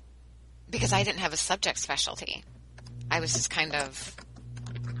because I didn't have a subject specialty. I was just kind of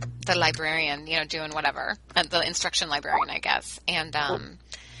the librarian, doing whatever, the instruction librarian, I guess, and.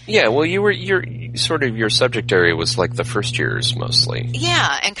 Yeah, well, your subject area was like the first years mostly.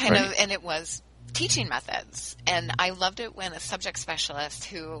 Yeah, and and it was teaching methods. And I loved it when a subject specialist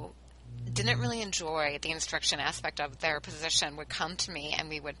who didn't really enjoy the instruction aspect of their position would come to me and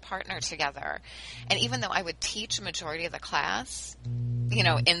we would partner together. And even though I would teach a majority of the class,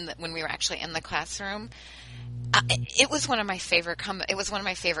 when we were actually in the classroom, it was one of my favorite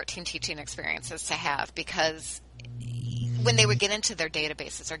team teaching experiences to have, because when they would get into their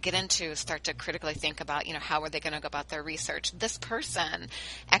databases or start to critically think about, how are they going to go about their research, this person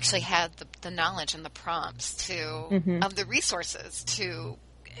actually had the knowledge and the prompts of the resources to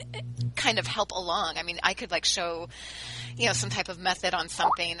kind of help along. I mean, I could show, some type of method on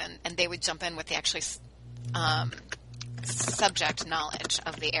something, and they would jump in with the actually subject knowledge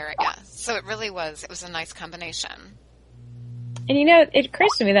of the area. So it was a nice combination. And it occurs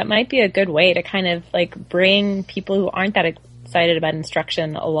to me that might be a good way to kind of bring people who aren't that excited about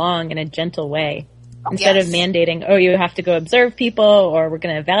instruction along in a gentle way. Instead of mandating, you have to go observe people or we're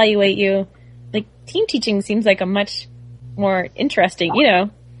going to evaluate you. Team teaching seems like a much more interesting,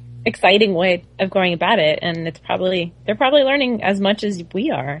 exciting way of going about it. And they're probably learning as much as we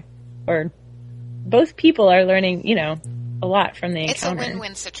are, or both people are learning, a lot from the encounter. It's a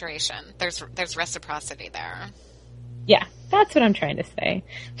win-win situation. There's reciprocity there. Yeah, that's what I'm trying to say.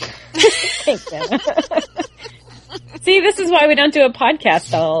 Thanks, Anna. See, this is why we don't do a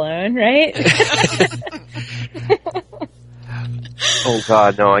podcast all alone, right? Oh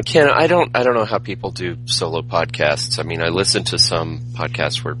God, no, I can't. I don't know how people do solo podcasts. I mean, I listen to some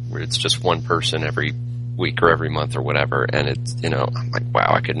podcasts where it's just one person every week or every month or whatever, and it's, I'm like,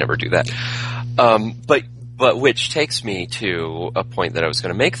 wow, I could never do that. But But which takes me to a point that I was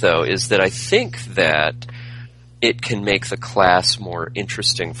going to make, though, is that I think that it can make the class more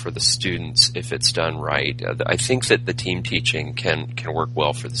interesting for the students if it's done right. I think that the team teaching can work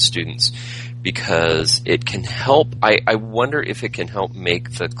well for the students because it can help. I wonder if it can help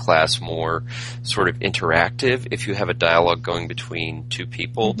make the class more sort of interactive if you have a dialogue going between two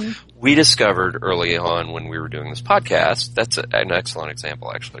people. Mm-hmm. We discovered early on when we were doing this podcast, that's an excellent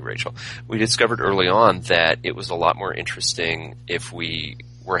example actually, Rachel. We discovered early on that it was a lot more interesting if we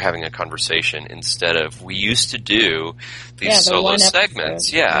were having a conversation instead of, we used to do these solo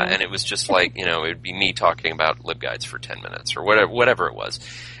segments. Yeah, and it was just like, it would be me talking about LibGuides for 10 minutes or whatever it was.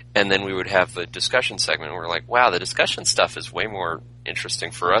 And then we would have the discussion segment and we're like, wow, the discussion stuff is way more interesting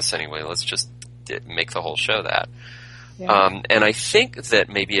for us anyway. Let's just make the whole show that. Yeah. And I think that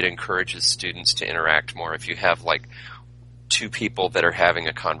maybe it encourages students to interact more if you have like two people that are having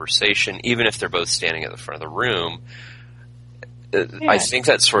a conversation, even if they're both standing at the front of the room. Yeah. I think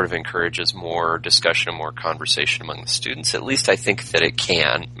that sort of encourages more discussion and more conversation among the students. At least I think that it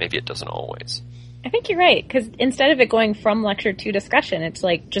can. Maybe it doesn't always. I think you're right, because instead of it going from lecture to discussion, it's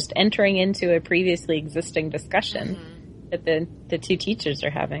like just entering into a previously existing discussion that the two teachers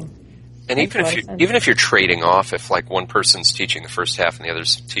are having. And even if you're trading off, if like one person's teaching the first half and the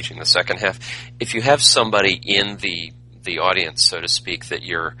other's teaching the second half, if you have somebody in the audience, so to speak, that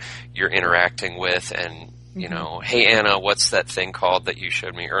you're interacting with, and hey Anna, what's that thing called that you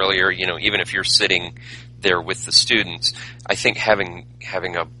showed me earlier? Even if you're sitting there with the students, I think having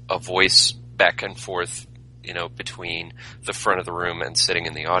a voice back and forth, between the front of the room and sitting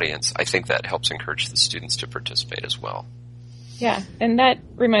in the audience, I think that helps encourage the students to participate as well. Yeah, and that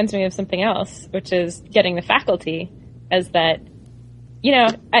reminds me of something else, which is getting the faculty, as that,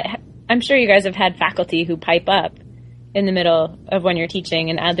 I'm sure you guys have had faculty who pipe up in the middle of when you're teaching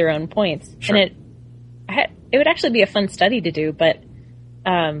and add their own points. Sure. And it would actually be a fun study to do, but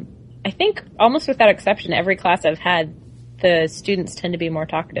I think almost without exception, every class I've had, the students tend to be more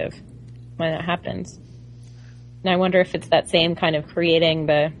talkative when that happens. And I wonder if it's that same kind of creating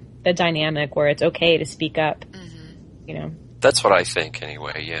the dynamic where it's okay to speak up, That's what I think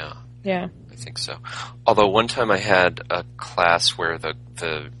anyway, yeah. Yeah. I think so. Although one time I had a class where the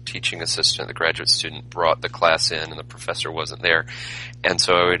teaching assistant, the graduate student, brought the class in and the professor wasn't there. And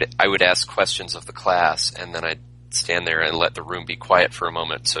so I would ask questions of the class, and then I'd stand there and let the room be quiet for a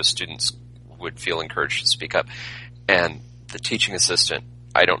moment so students would feel encouraged to speak up. And the teaching assistant,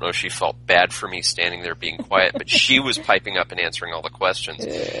 I don't know if she felt bad for me standing there being quiet, but she was piping up and answering all the questions.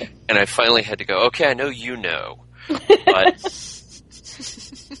 And I finally had to go, okay, I know you know. But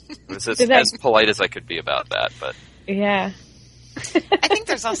it was as polite as I could be about that. But yeah. I think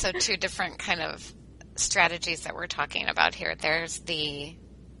there's also two different kind of strategies that we're talking about here. There's the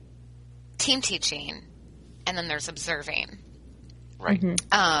team teaching, and then there's observing. Right.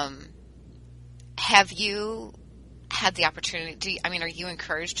 Mm-hmm. Have you had the opportunity? Are you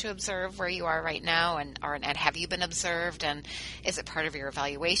encouraged to observe where you are right now, and have you been observed? And is it part of your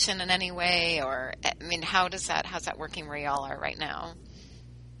evaluation in any way? Or how's that working where you all are right now?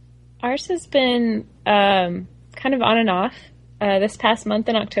 Ours has been kind of on and off. This past month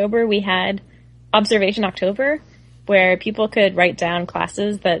in October, we had Observation October, where people could write down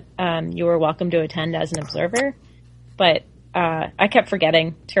classes that you were welcome to attend as an observer. But I kept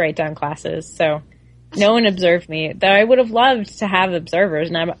forgetting to write down classes, so no one observed me. Though I would have loved to have observers,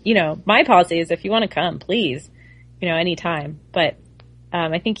 and my policy is if you want to come, please, anytime. But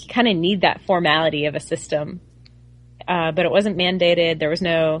I think you kind of need that formality of a system. But it wasn't mandated. There was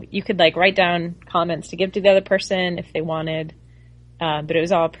you could write down comments to give to the other person if they wanted. But it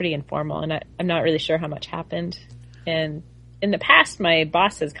was all pretty informal, and I'm not really sure how much happened. And in the past, my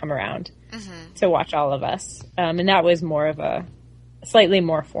boss has come around to watch all of us. And that was more of a slightly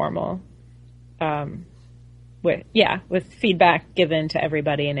more formal, with feedback given to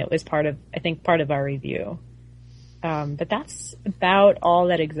everybody. And it was part of our review. But that's about all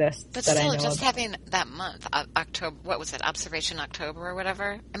that exists. But that still, I know just about. having that month, October, what was it, Observation October or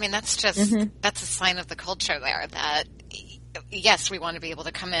whatever? That's just, that's a sign of the culture there that, yes, we want to be able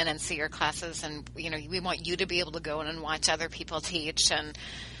to come in and see your classes, and, we want you to be able to go in and watch other people teach. And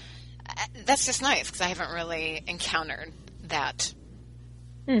that's just nice, because I haven't really encountered that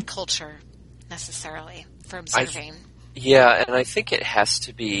culture necessarily for observing. And I think it has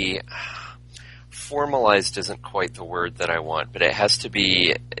to be... formalized isn't quite the word that I want, but it has to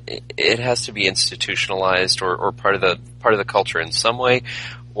be institutionalized or part of the culture in some way,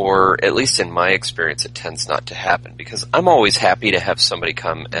 or at least in my experience, it tends not to happen, because I'm always happy to have somebody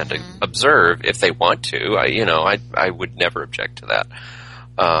come and observe if they want to. I would never object to that.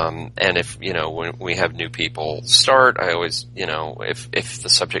 And if, when we have new people start, I always, if the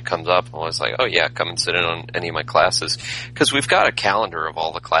subject comes up, I'm always like, oh yeah, come and sit in on any of my classes. Because we've got a calendar of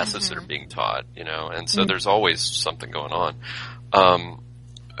all the classes that are being taught, and so there's always something going on.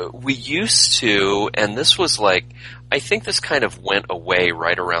 We used to, and this was I think this kind of went away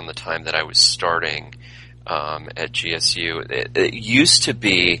right around the time that I was starting at GSU. It used to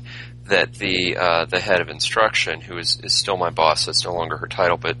be that the head of instruction, who is still my boss, that's no longer her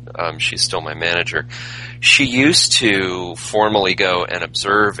title, but she's still my manager, she used to formally go and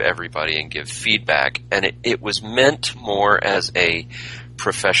observe everybody and give feedback, and it was meant more as a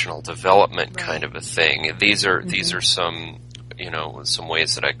professional development kind of a thing. These are some some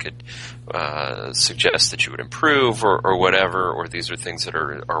ways that I could suggest that you would improve or whatever, or these are things that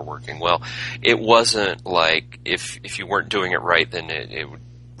are working well. It wasn't like if you weren't doing it right, then it would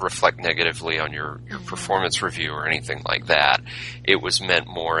reflect negatively on your performance review or anything like that. It was meant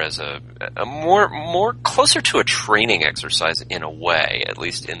more as a more closer to a training exercise in a way, at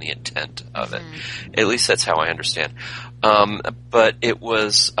least in the intent of it. At least that's how I understand. But it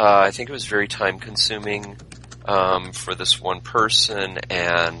was, I think it was very time consuming for this one person,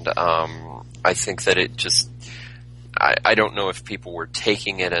 and I think that it just, I don't know if people were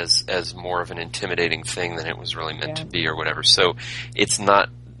taking it as more of an intimidating thing than it was really meant to be or whatever. So it's not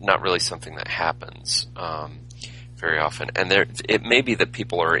really something that happens very often. And it may be that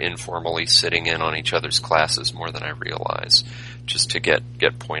people are informally sitting in on each other's classes more than I realize, just to get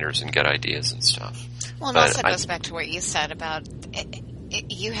pointers and get ideas and stuff. Well, and also goes back to what you said about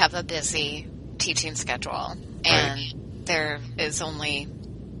you have a busy teaching schedule, and there is only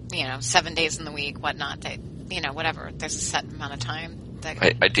 7 days in the week, whatnot, that whatever, there's a set amount of time that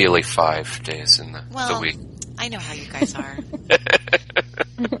ideally 5 days in the week. I know how you guys are.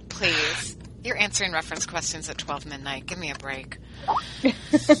 Please, you're answering reference questions at 12 midnight. Give me a break.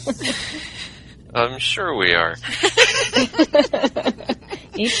 I'm sure we are.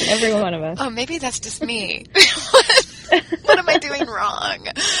 Each and every one of us. Oh, maybe that's just me. What am I doing wrong?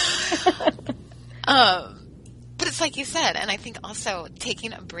 But it's like you said, and I think also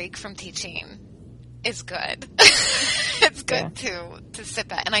taking a break from teaching is good. It's good to sit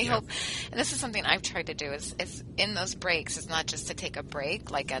back. And I hope, and this is something I've tried to do, is in those breaks, it's not just to take a break,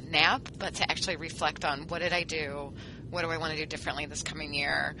 like a nap, but to actually reflect on what did I do? What do I want to do differently this coming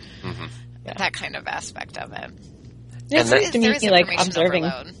year? That kind of aspect of it. It seems to me like observing.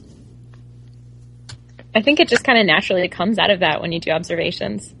 Overload. I think it just kind of naturally comes out of that when you do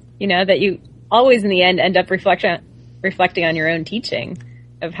observations. That you always in the end up reflecting on your own teaching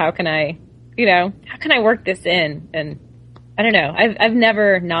of how can I work this in? And I don't know. I've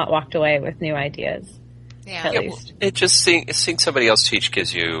never not walked away with new ideas. Yeah. At least. It just seeing somebody else teach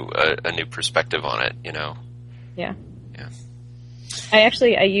gives you a new perspective on it, Yeah. Yeah.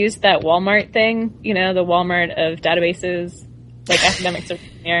 I used that Walmart thing, the Walmart of databases, like Academic Search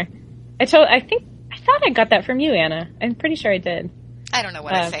Premier. I thought I got that from you, Anna. I'm pretty sure I did. I don't know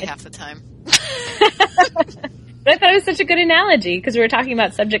what I say half the time. But I thought it was such a good analogy because we were talking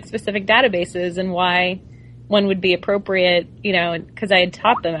about subject-specific databases and why one would be appropriate, because I had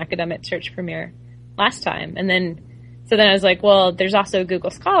taught them Academic Search Premier last time. And then I was like, well, there's also Google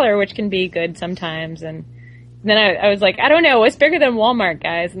Scholar, which can be good sometimes. And then I was like, I don't know, what's bigger than Walmart,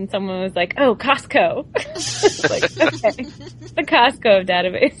 guys? And someone was like, oh, Costco. Like, okay, the Costco of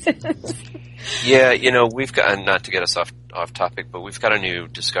databases. Yeah, we've got, not to get us off topic, but we've got a new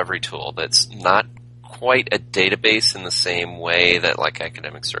discovery tool that's not quite a database in the same way that like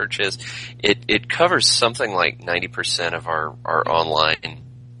Academic Search is. It covers something like 90% of our online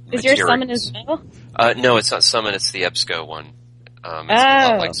Is your Summon as well? No, it's not Summon, it's the EBSCO one. It's a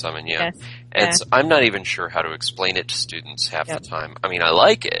lot like Summon, yeah. Yes. I'm not even sure how to explain it to students half the time. I mean, I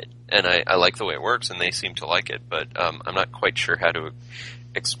like it, and I like the way it works, and they seem to like it, but I'm not quite sure how to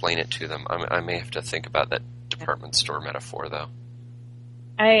explain it to them. I may have to think about that department store metaphor, though.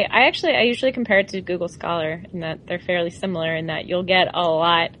 I usually compare it to Google Scholar in that they're fairly similar in that you'll get a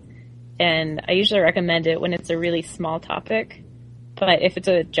lot, and I usually recommend it when it's a really small topic. But if it's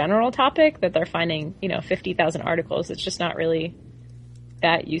a general topic that they're finding, 50,000 articles, it's just not really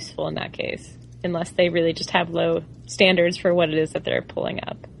that useful in that case, unless they really just have low standards for what it is that they're pulling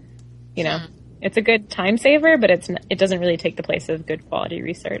up. It's a good time saver, but it doesn't really take the place of good quality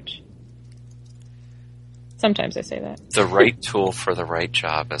research. Sometimes I say that. The right tool for the right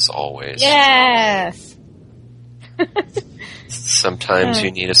job, as always. Yes! Sometimes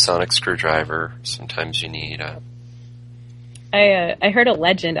you need a sonic screwdriver. Sometimes you need a... I heard a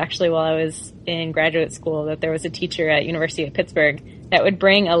legend, actually, while I was in graduate school, that there was a teacher at University of Pittsburgh that would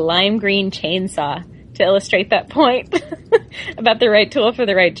bring a lime green chainsaw to illustrate that point about the right tool for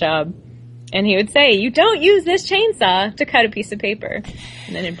the right job. And he would say, you don't use this chainsaw to cut a piece of paper.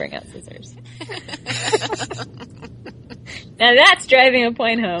 And then he'd bring out scissors. Now that's driving a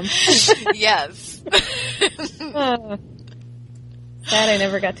point home. Yes. Sad I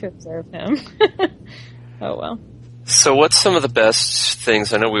never got to observe him. Oh well. So what's some of the best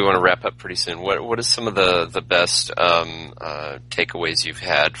things, I know we want to wrap up pretty soon, what is some of the best takeaways you've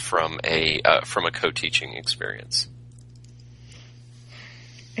had from a co-teaching experience?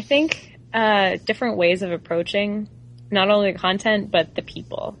 I think different ways of approaching not only the content, but the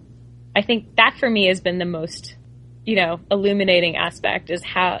people. I think that for me has been the most, illuminating aspect, is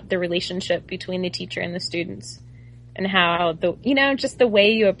how the relationship between the teacher and the students, and how just the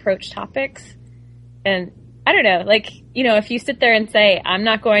way you approach topics. And I don't know, if you sit there and say, I'm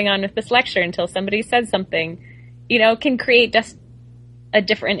not going on with this lecture until somebody says something, can create just a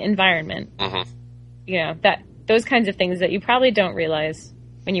different environment. Mm-hmm. That those kinds of things that you probably don't realize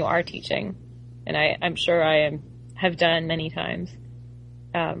when you are teaching. And I'm sure I have done many times.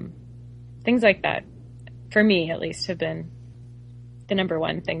 Things like that, for me at least, have been the number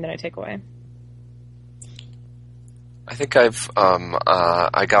one thing that I take away. I think I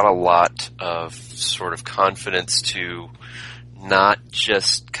got a lot of sort of confidence to not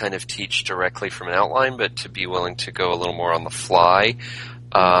just kind of teach directly from an outline, but to be willing to go a little more on the fly.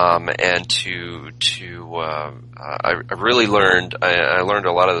 And I really learned, I learned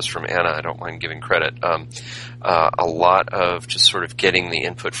a lot of this from Anna. I don't mind giving credit. A lot of just sort of getting the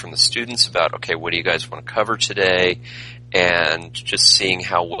input from the students about, okay, what do you guys want to cover today? And just seeing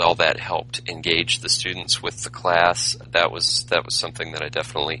how well that helped engage the students with the class. That was something that I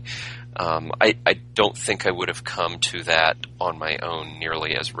definitely, I don't think I would have come to that on my own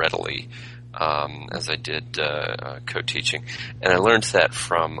nearly as readily as I did co-teaching, and I learned that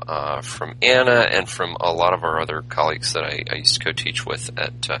from Anna and from a lot of our other colleagues that I used to co-teach with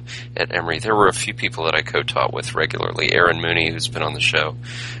at Emory. There were a few people that I co-taught with regularly. Erin Mooney, who's been on the show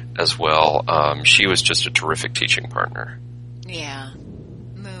as well. She was just a terrific teaching partner. Yeah,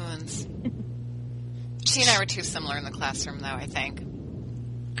 Moons. She and I were too similar in the classroom, though, I think.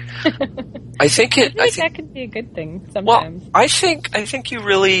 I think that could be a good thing sometimes. Well, I think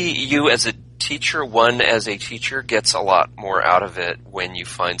you as a teacher, one as a teacher gets a lot more out of it when you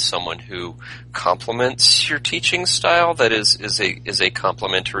find someone who complements your teaching style, that is a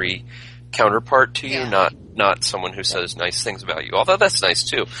complementary counterpart to you, not someone who says nice things about you, although that's nice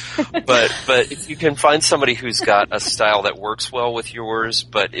too. But if you can find somebody who's got a style that works well with yours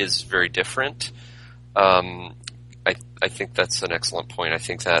but is very different, I think that's an excellent point. I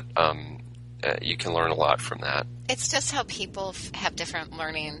think that you can learn a lot from that. It's just how people have different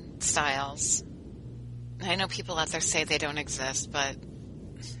learning styles. I know people out there say they don't exist, but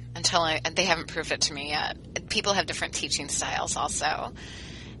they haven't proved it to me yet. People have different teaching styles also.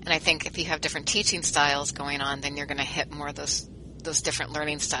 And I think if you have different teaching styles going on, then you're going to hit more of those different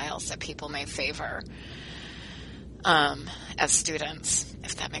learning styles that people may favor as students,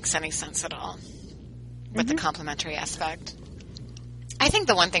 if that makes any sense at all, with the complementary aspect. I think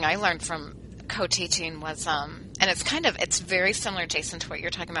the one thing I learned from co-teaching was, and it's very similar, Jason, to what you're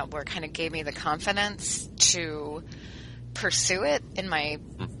talking about, where it kind of gave me the confidence to pursue it in my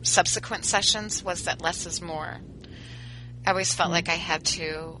subsequent sessions, was that less is more. I always felt like I had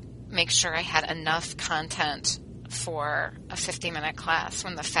to make sure I had enough content for a 50-minute class,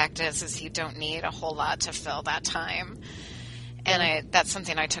 when the fact is you don't need a whole lot to fill that time. And that's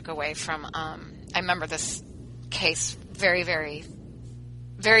something I took away from, I remember this case very, very,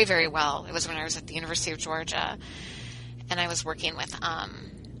 very, very well. It was when I was at the University of Georgia, and I was working with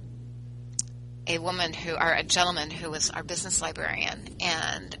a gentleman who was our business librarian.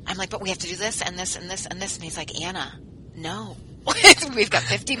 And I'm like, but we have to do this and this and this and this. And he's like, Anna, no, we've got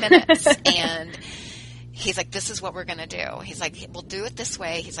 50 minutes. And he's like, this is what we're going to do. He's like, we'll do it this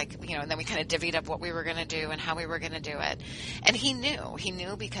way. He's like, and then we kind of divvied up what we were going to do and how we were going to do it. And he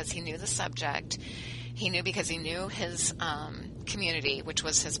knew because he knew the subject. He knew because he knew his community, which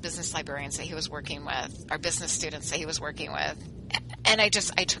was his business librarians that he was working with, our business students that he was working with. And I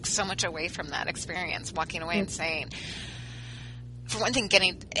took so much away from that experience, walking away and saying, for one thing,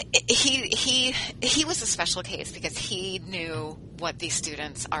 he was a special case because he knew what these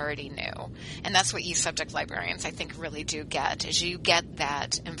students already knew. And that's what you subject librarians, I think, really do get, is you get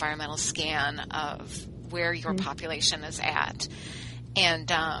that environmental scan of where your population is at.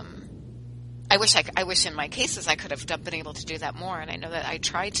 And I wish in my cases I could have been able to do that more. And I know that I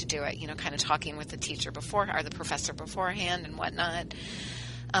tried to do it, kind of talking with the teacher or the professor beforehand and whatnot.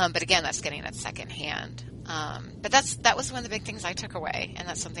 But again, that's getting it secondhand. But that was one of the big things I took away, and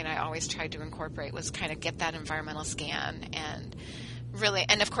that's something I always tried to incorporate, was kind of get that environmental scan, and really,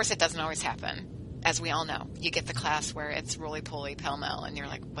 and of course it doesn't always happen. As we all know, you get the class where it's roly-poly, pell-mell, and you're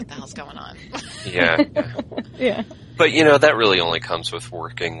like, what the hell's going on? Yeah. Yeah. But, that really only comes with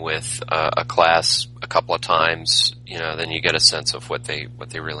working with a class a couple of times, then you get a sense of what they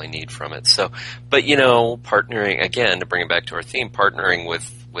really need from it. So, but, partnering, again, to bring it back to our theme, partnering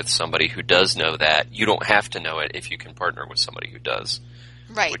with somebody who does know that, you don't have to know it if you can partner with somebody who does.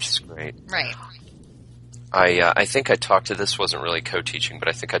 Right. Which is great. Right. I think I talked to, this wasn't really co-teaching, but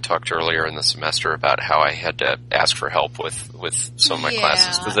I think I talked earlier in the semester about how I had to ask for help with some of my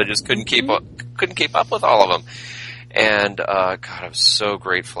classes because I just couldn't keep up with all of them. And God, I was so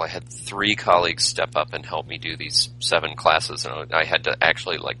grateful. I had 3 colleagues step up and help me do these 7 classes, and I had to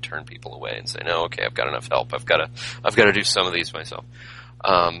actually turn people away and say, "No, okay, I've got enough help. I've got to do some of these myself."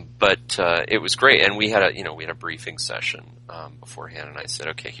 But it was great, and we had a briefing session beforehand, and I said,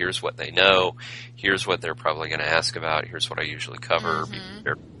 okay, here's what they know, here's what they're probably going to ask about, here's what I usually cover, be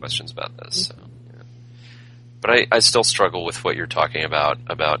prepared for questions about this. So, yeah. But I still struggle with what you're talking about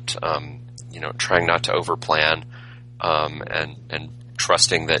trying not to overplan, and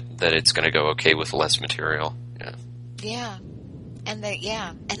trusting that it's going to go okay with less material. Yeah. Yeah. And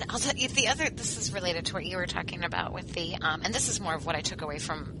I'll tell you this is related to what you were talking about with the, and this is more of what I took away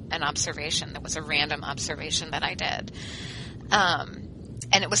from an observation that was a random observation that I did.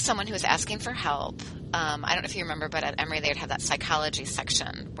 And it was someone who was asking for help. I don't know if you remember, but at Emory they would have that psychology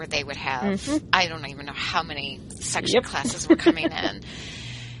section where they would have, I don't even know how many section classes were coming in.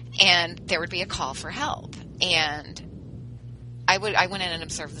 And there would be a call for help. And I went in and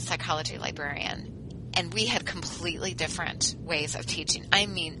observed the psychology librarian. And we had completely different ways of teaching. I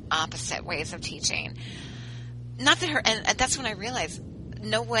mean, opposite ways of teaching. Not that and that's when I realized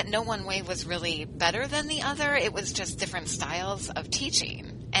no one way was really better than the other. It was just different styles of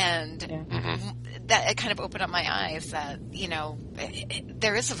teaching. And that it kind of opened up my eyes that,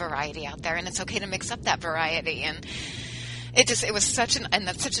 there is a variety out there, and it's okay to mix up that variety. And it was such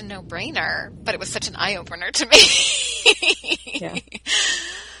that's such a no-brainer, but it was such an eye-opener to me. Yeah.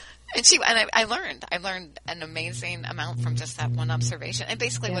 And I learned an amazing amount from just that one observation. And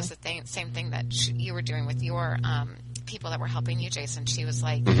basically was the same thing that you were doing with your people that were helping you, Jason. She was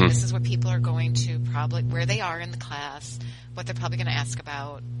like, this is what people are going to probably, where they are in the class, what they're probably going to ask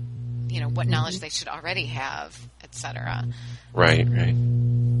about, what knowledge they should already have, etc. Right.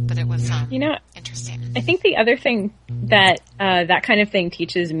 But it was, interesting. I think the other thing that that kind of thing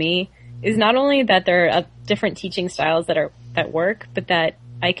teaches me is not only that there are different teaching styles that work, but that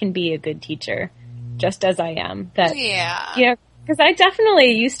I can be a good teacher just as I am. Because I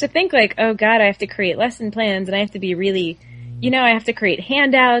definitely used to think oh God, I have to create lesson plans and I have to be really, I have to create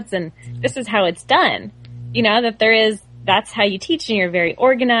handouts and this is how it's done. That's how you teach and you're very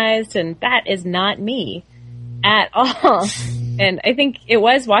organized, and that is not me at all. And I think it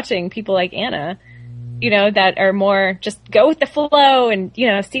was watching people like Anna, that are more just go with the flow and,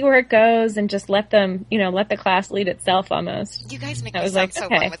 see where it goes and just let them, let the class lead itself almost. You guys make me sound so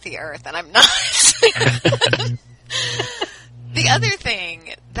one with the earth, and I'm not. The other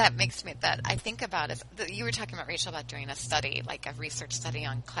thing that I think about is that you were talking about, Rachel, about doing a study, like a research study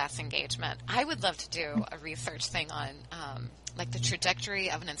on class engagement. I would love to do a research thing on, the trajectory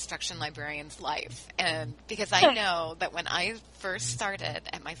of an instruction librarian's life. And because I know that when I first started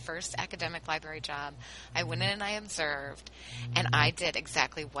at my first academic library job, I went in and I observed, and I did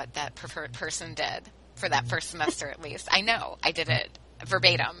exactly what that preferred person did for that first semester at least. I know I did it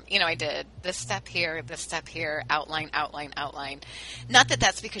verbatim. I did this step here, outline. Not that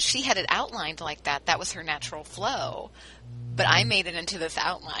that's because she had it outlined like that. That was her natural flow. But I made it into this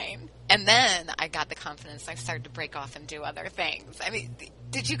outline. And then I got the confidence. I started to break off and do other things. I mean,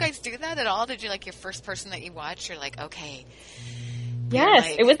 did you guys do that at all? Did you, your first person that you watched, you're like, okay.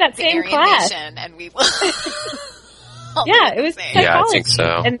 Yes, it was that same class. And we will. Yeah, it was psychology. Yeah, I think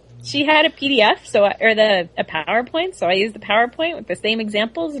so. And she had a PDF, a PowerPoint, so I used the PowerPoint with the same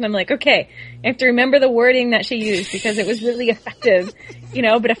examples, and I'm like, okay, I have to remember the wording that she used because it was really effective,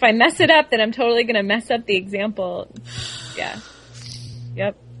 but if I mess it up, then I'm totally going to mess up the example. Yeah.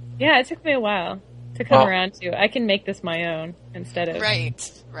 Yep. Yeah, it took me a while to come around to, I can make this my own instead of...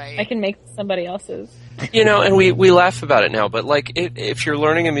 Right. I can make somebody else's. And we laugh about it now, but if you're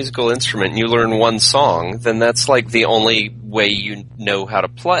learning a musical instrument and you learn one song, then that's the only way you know how to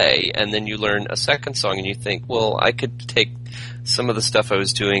play. And then you learn a second song and you think, well, I could take some of the stuff I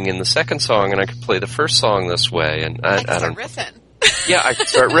was doing in the second song and I could play the first song this way. And I don't... riffing. Yeah, I could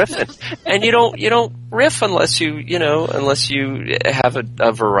start riffing. And you don't riff unless you have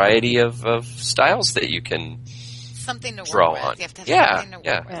a variety of styles that you can something to draw work on. with. You have to have something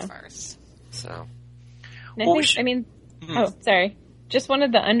to work with first. So. Sorry. Just one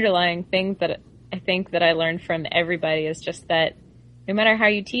of the underlying things that I think that I learned from everybody is just that no matter how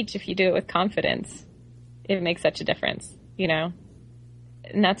you teach, if you do it with confidence, it makes such a difference, And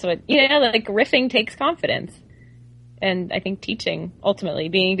that's what, like riffing takes confidence. And I think teaching, ultimately,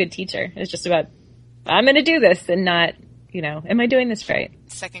 being a good teacher is just about, I'm going to do this and not, am I doing this right?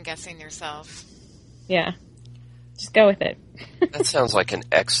 Second guessing yourself. Yeah. Just go with it. That sounds like an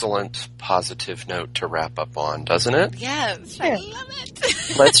excellent positive note to wrap up on, doesn't it? Yes, I love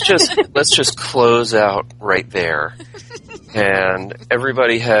it. Let's just close out right there. And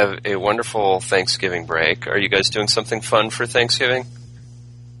everybody have a wonderful Thanksgiving break. Are you guys doing something fun for Thanksgiving?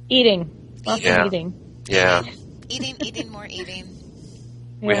 Eating. Lots of eating. Yeah. Eating, more eating.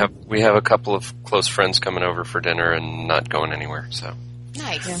 Yeah. We have a couple of close friends coming over for dinner and not going anywhere, so.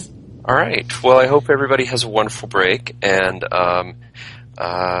 Nice. Yeah. All right. Well, I hope everybody has a wonderful break, and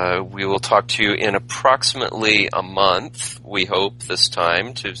we will talk to you in approximately a month, we hope, this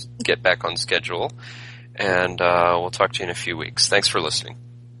time, to get back on schedule. And we'll talk to you in a few weeks. Thanks for listening.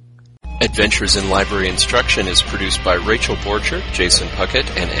 Adventures in Library Instruction is produced by Rachel Borcher, Jason Puckett,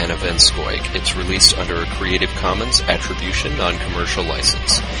 and Anna Van Scoik. It's released under a Creative Commons Attribution Non-Commercial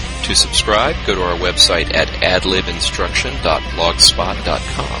License. To subscribe, go to our website at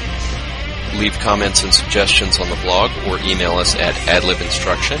adlibinstruction.blogspot.com. Leave comments and suggestions on the blog or email us at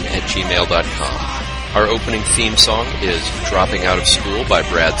adlibinstruction@gmail.com. Our opening theme song is Dropping Out of School by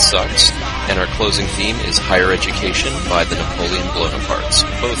Brad Sucks, and our closing theme is Higher Education by the Napoleon Bonapartes.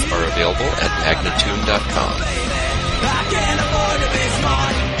 Both are available at magnatune.com.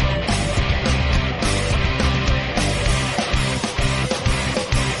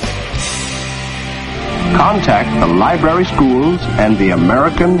 Contact the library schools and the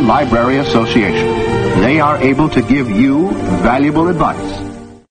American Library Association. They are able to give you valuable advice.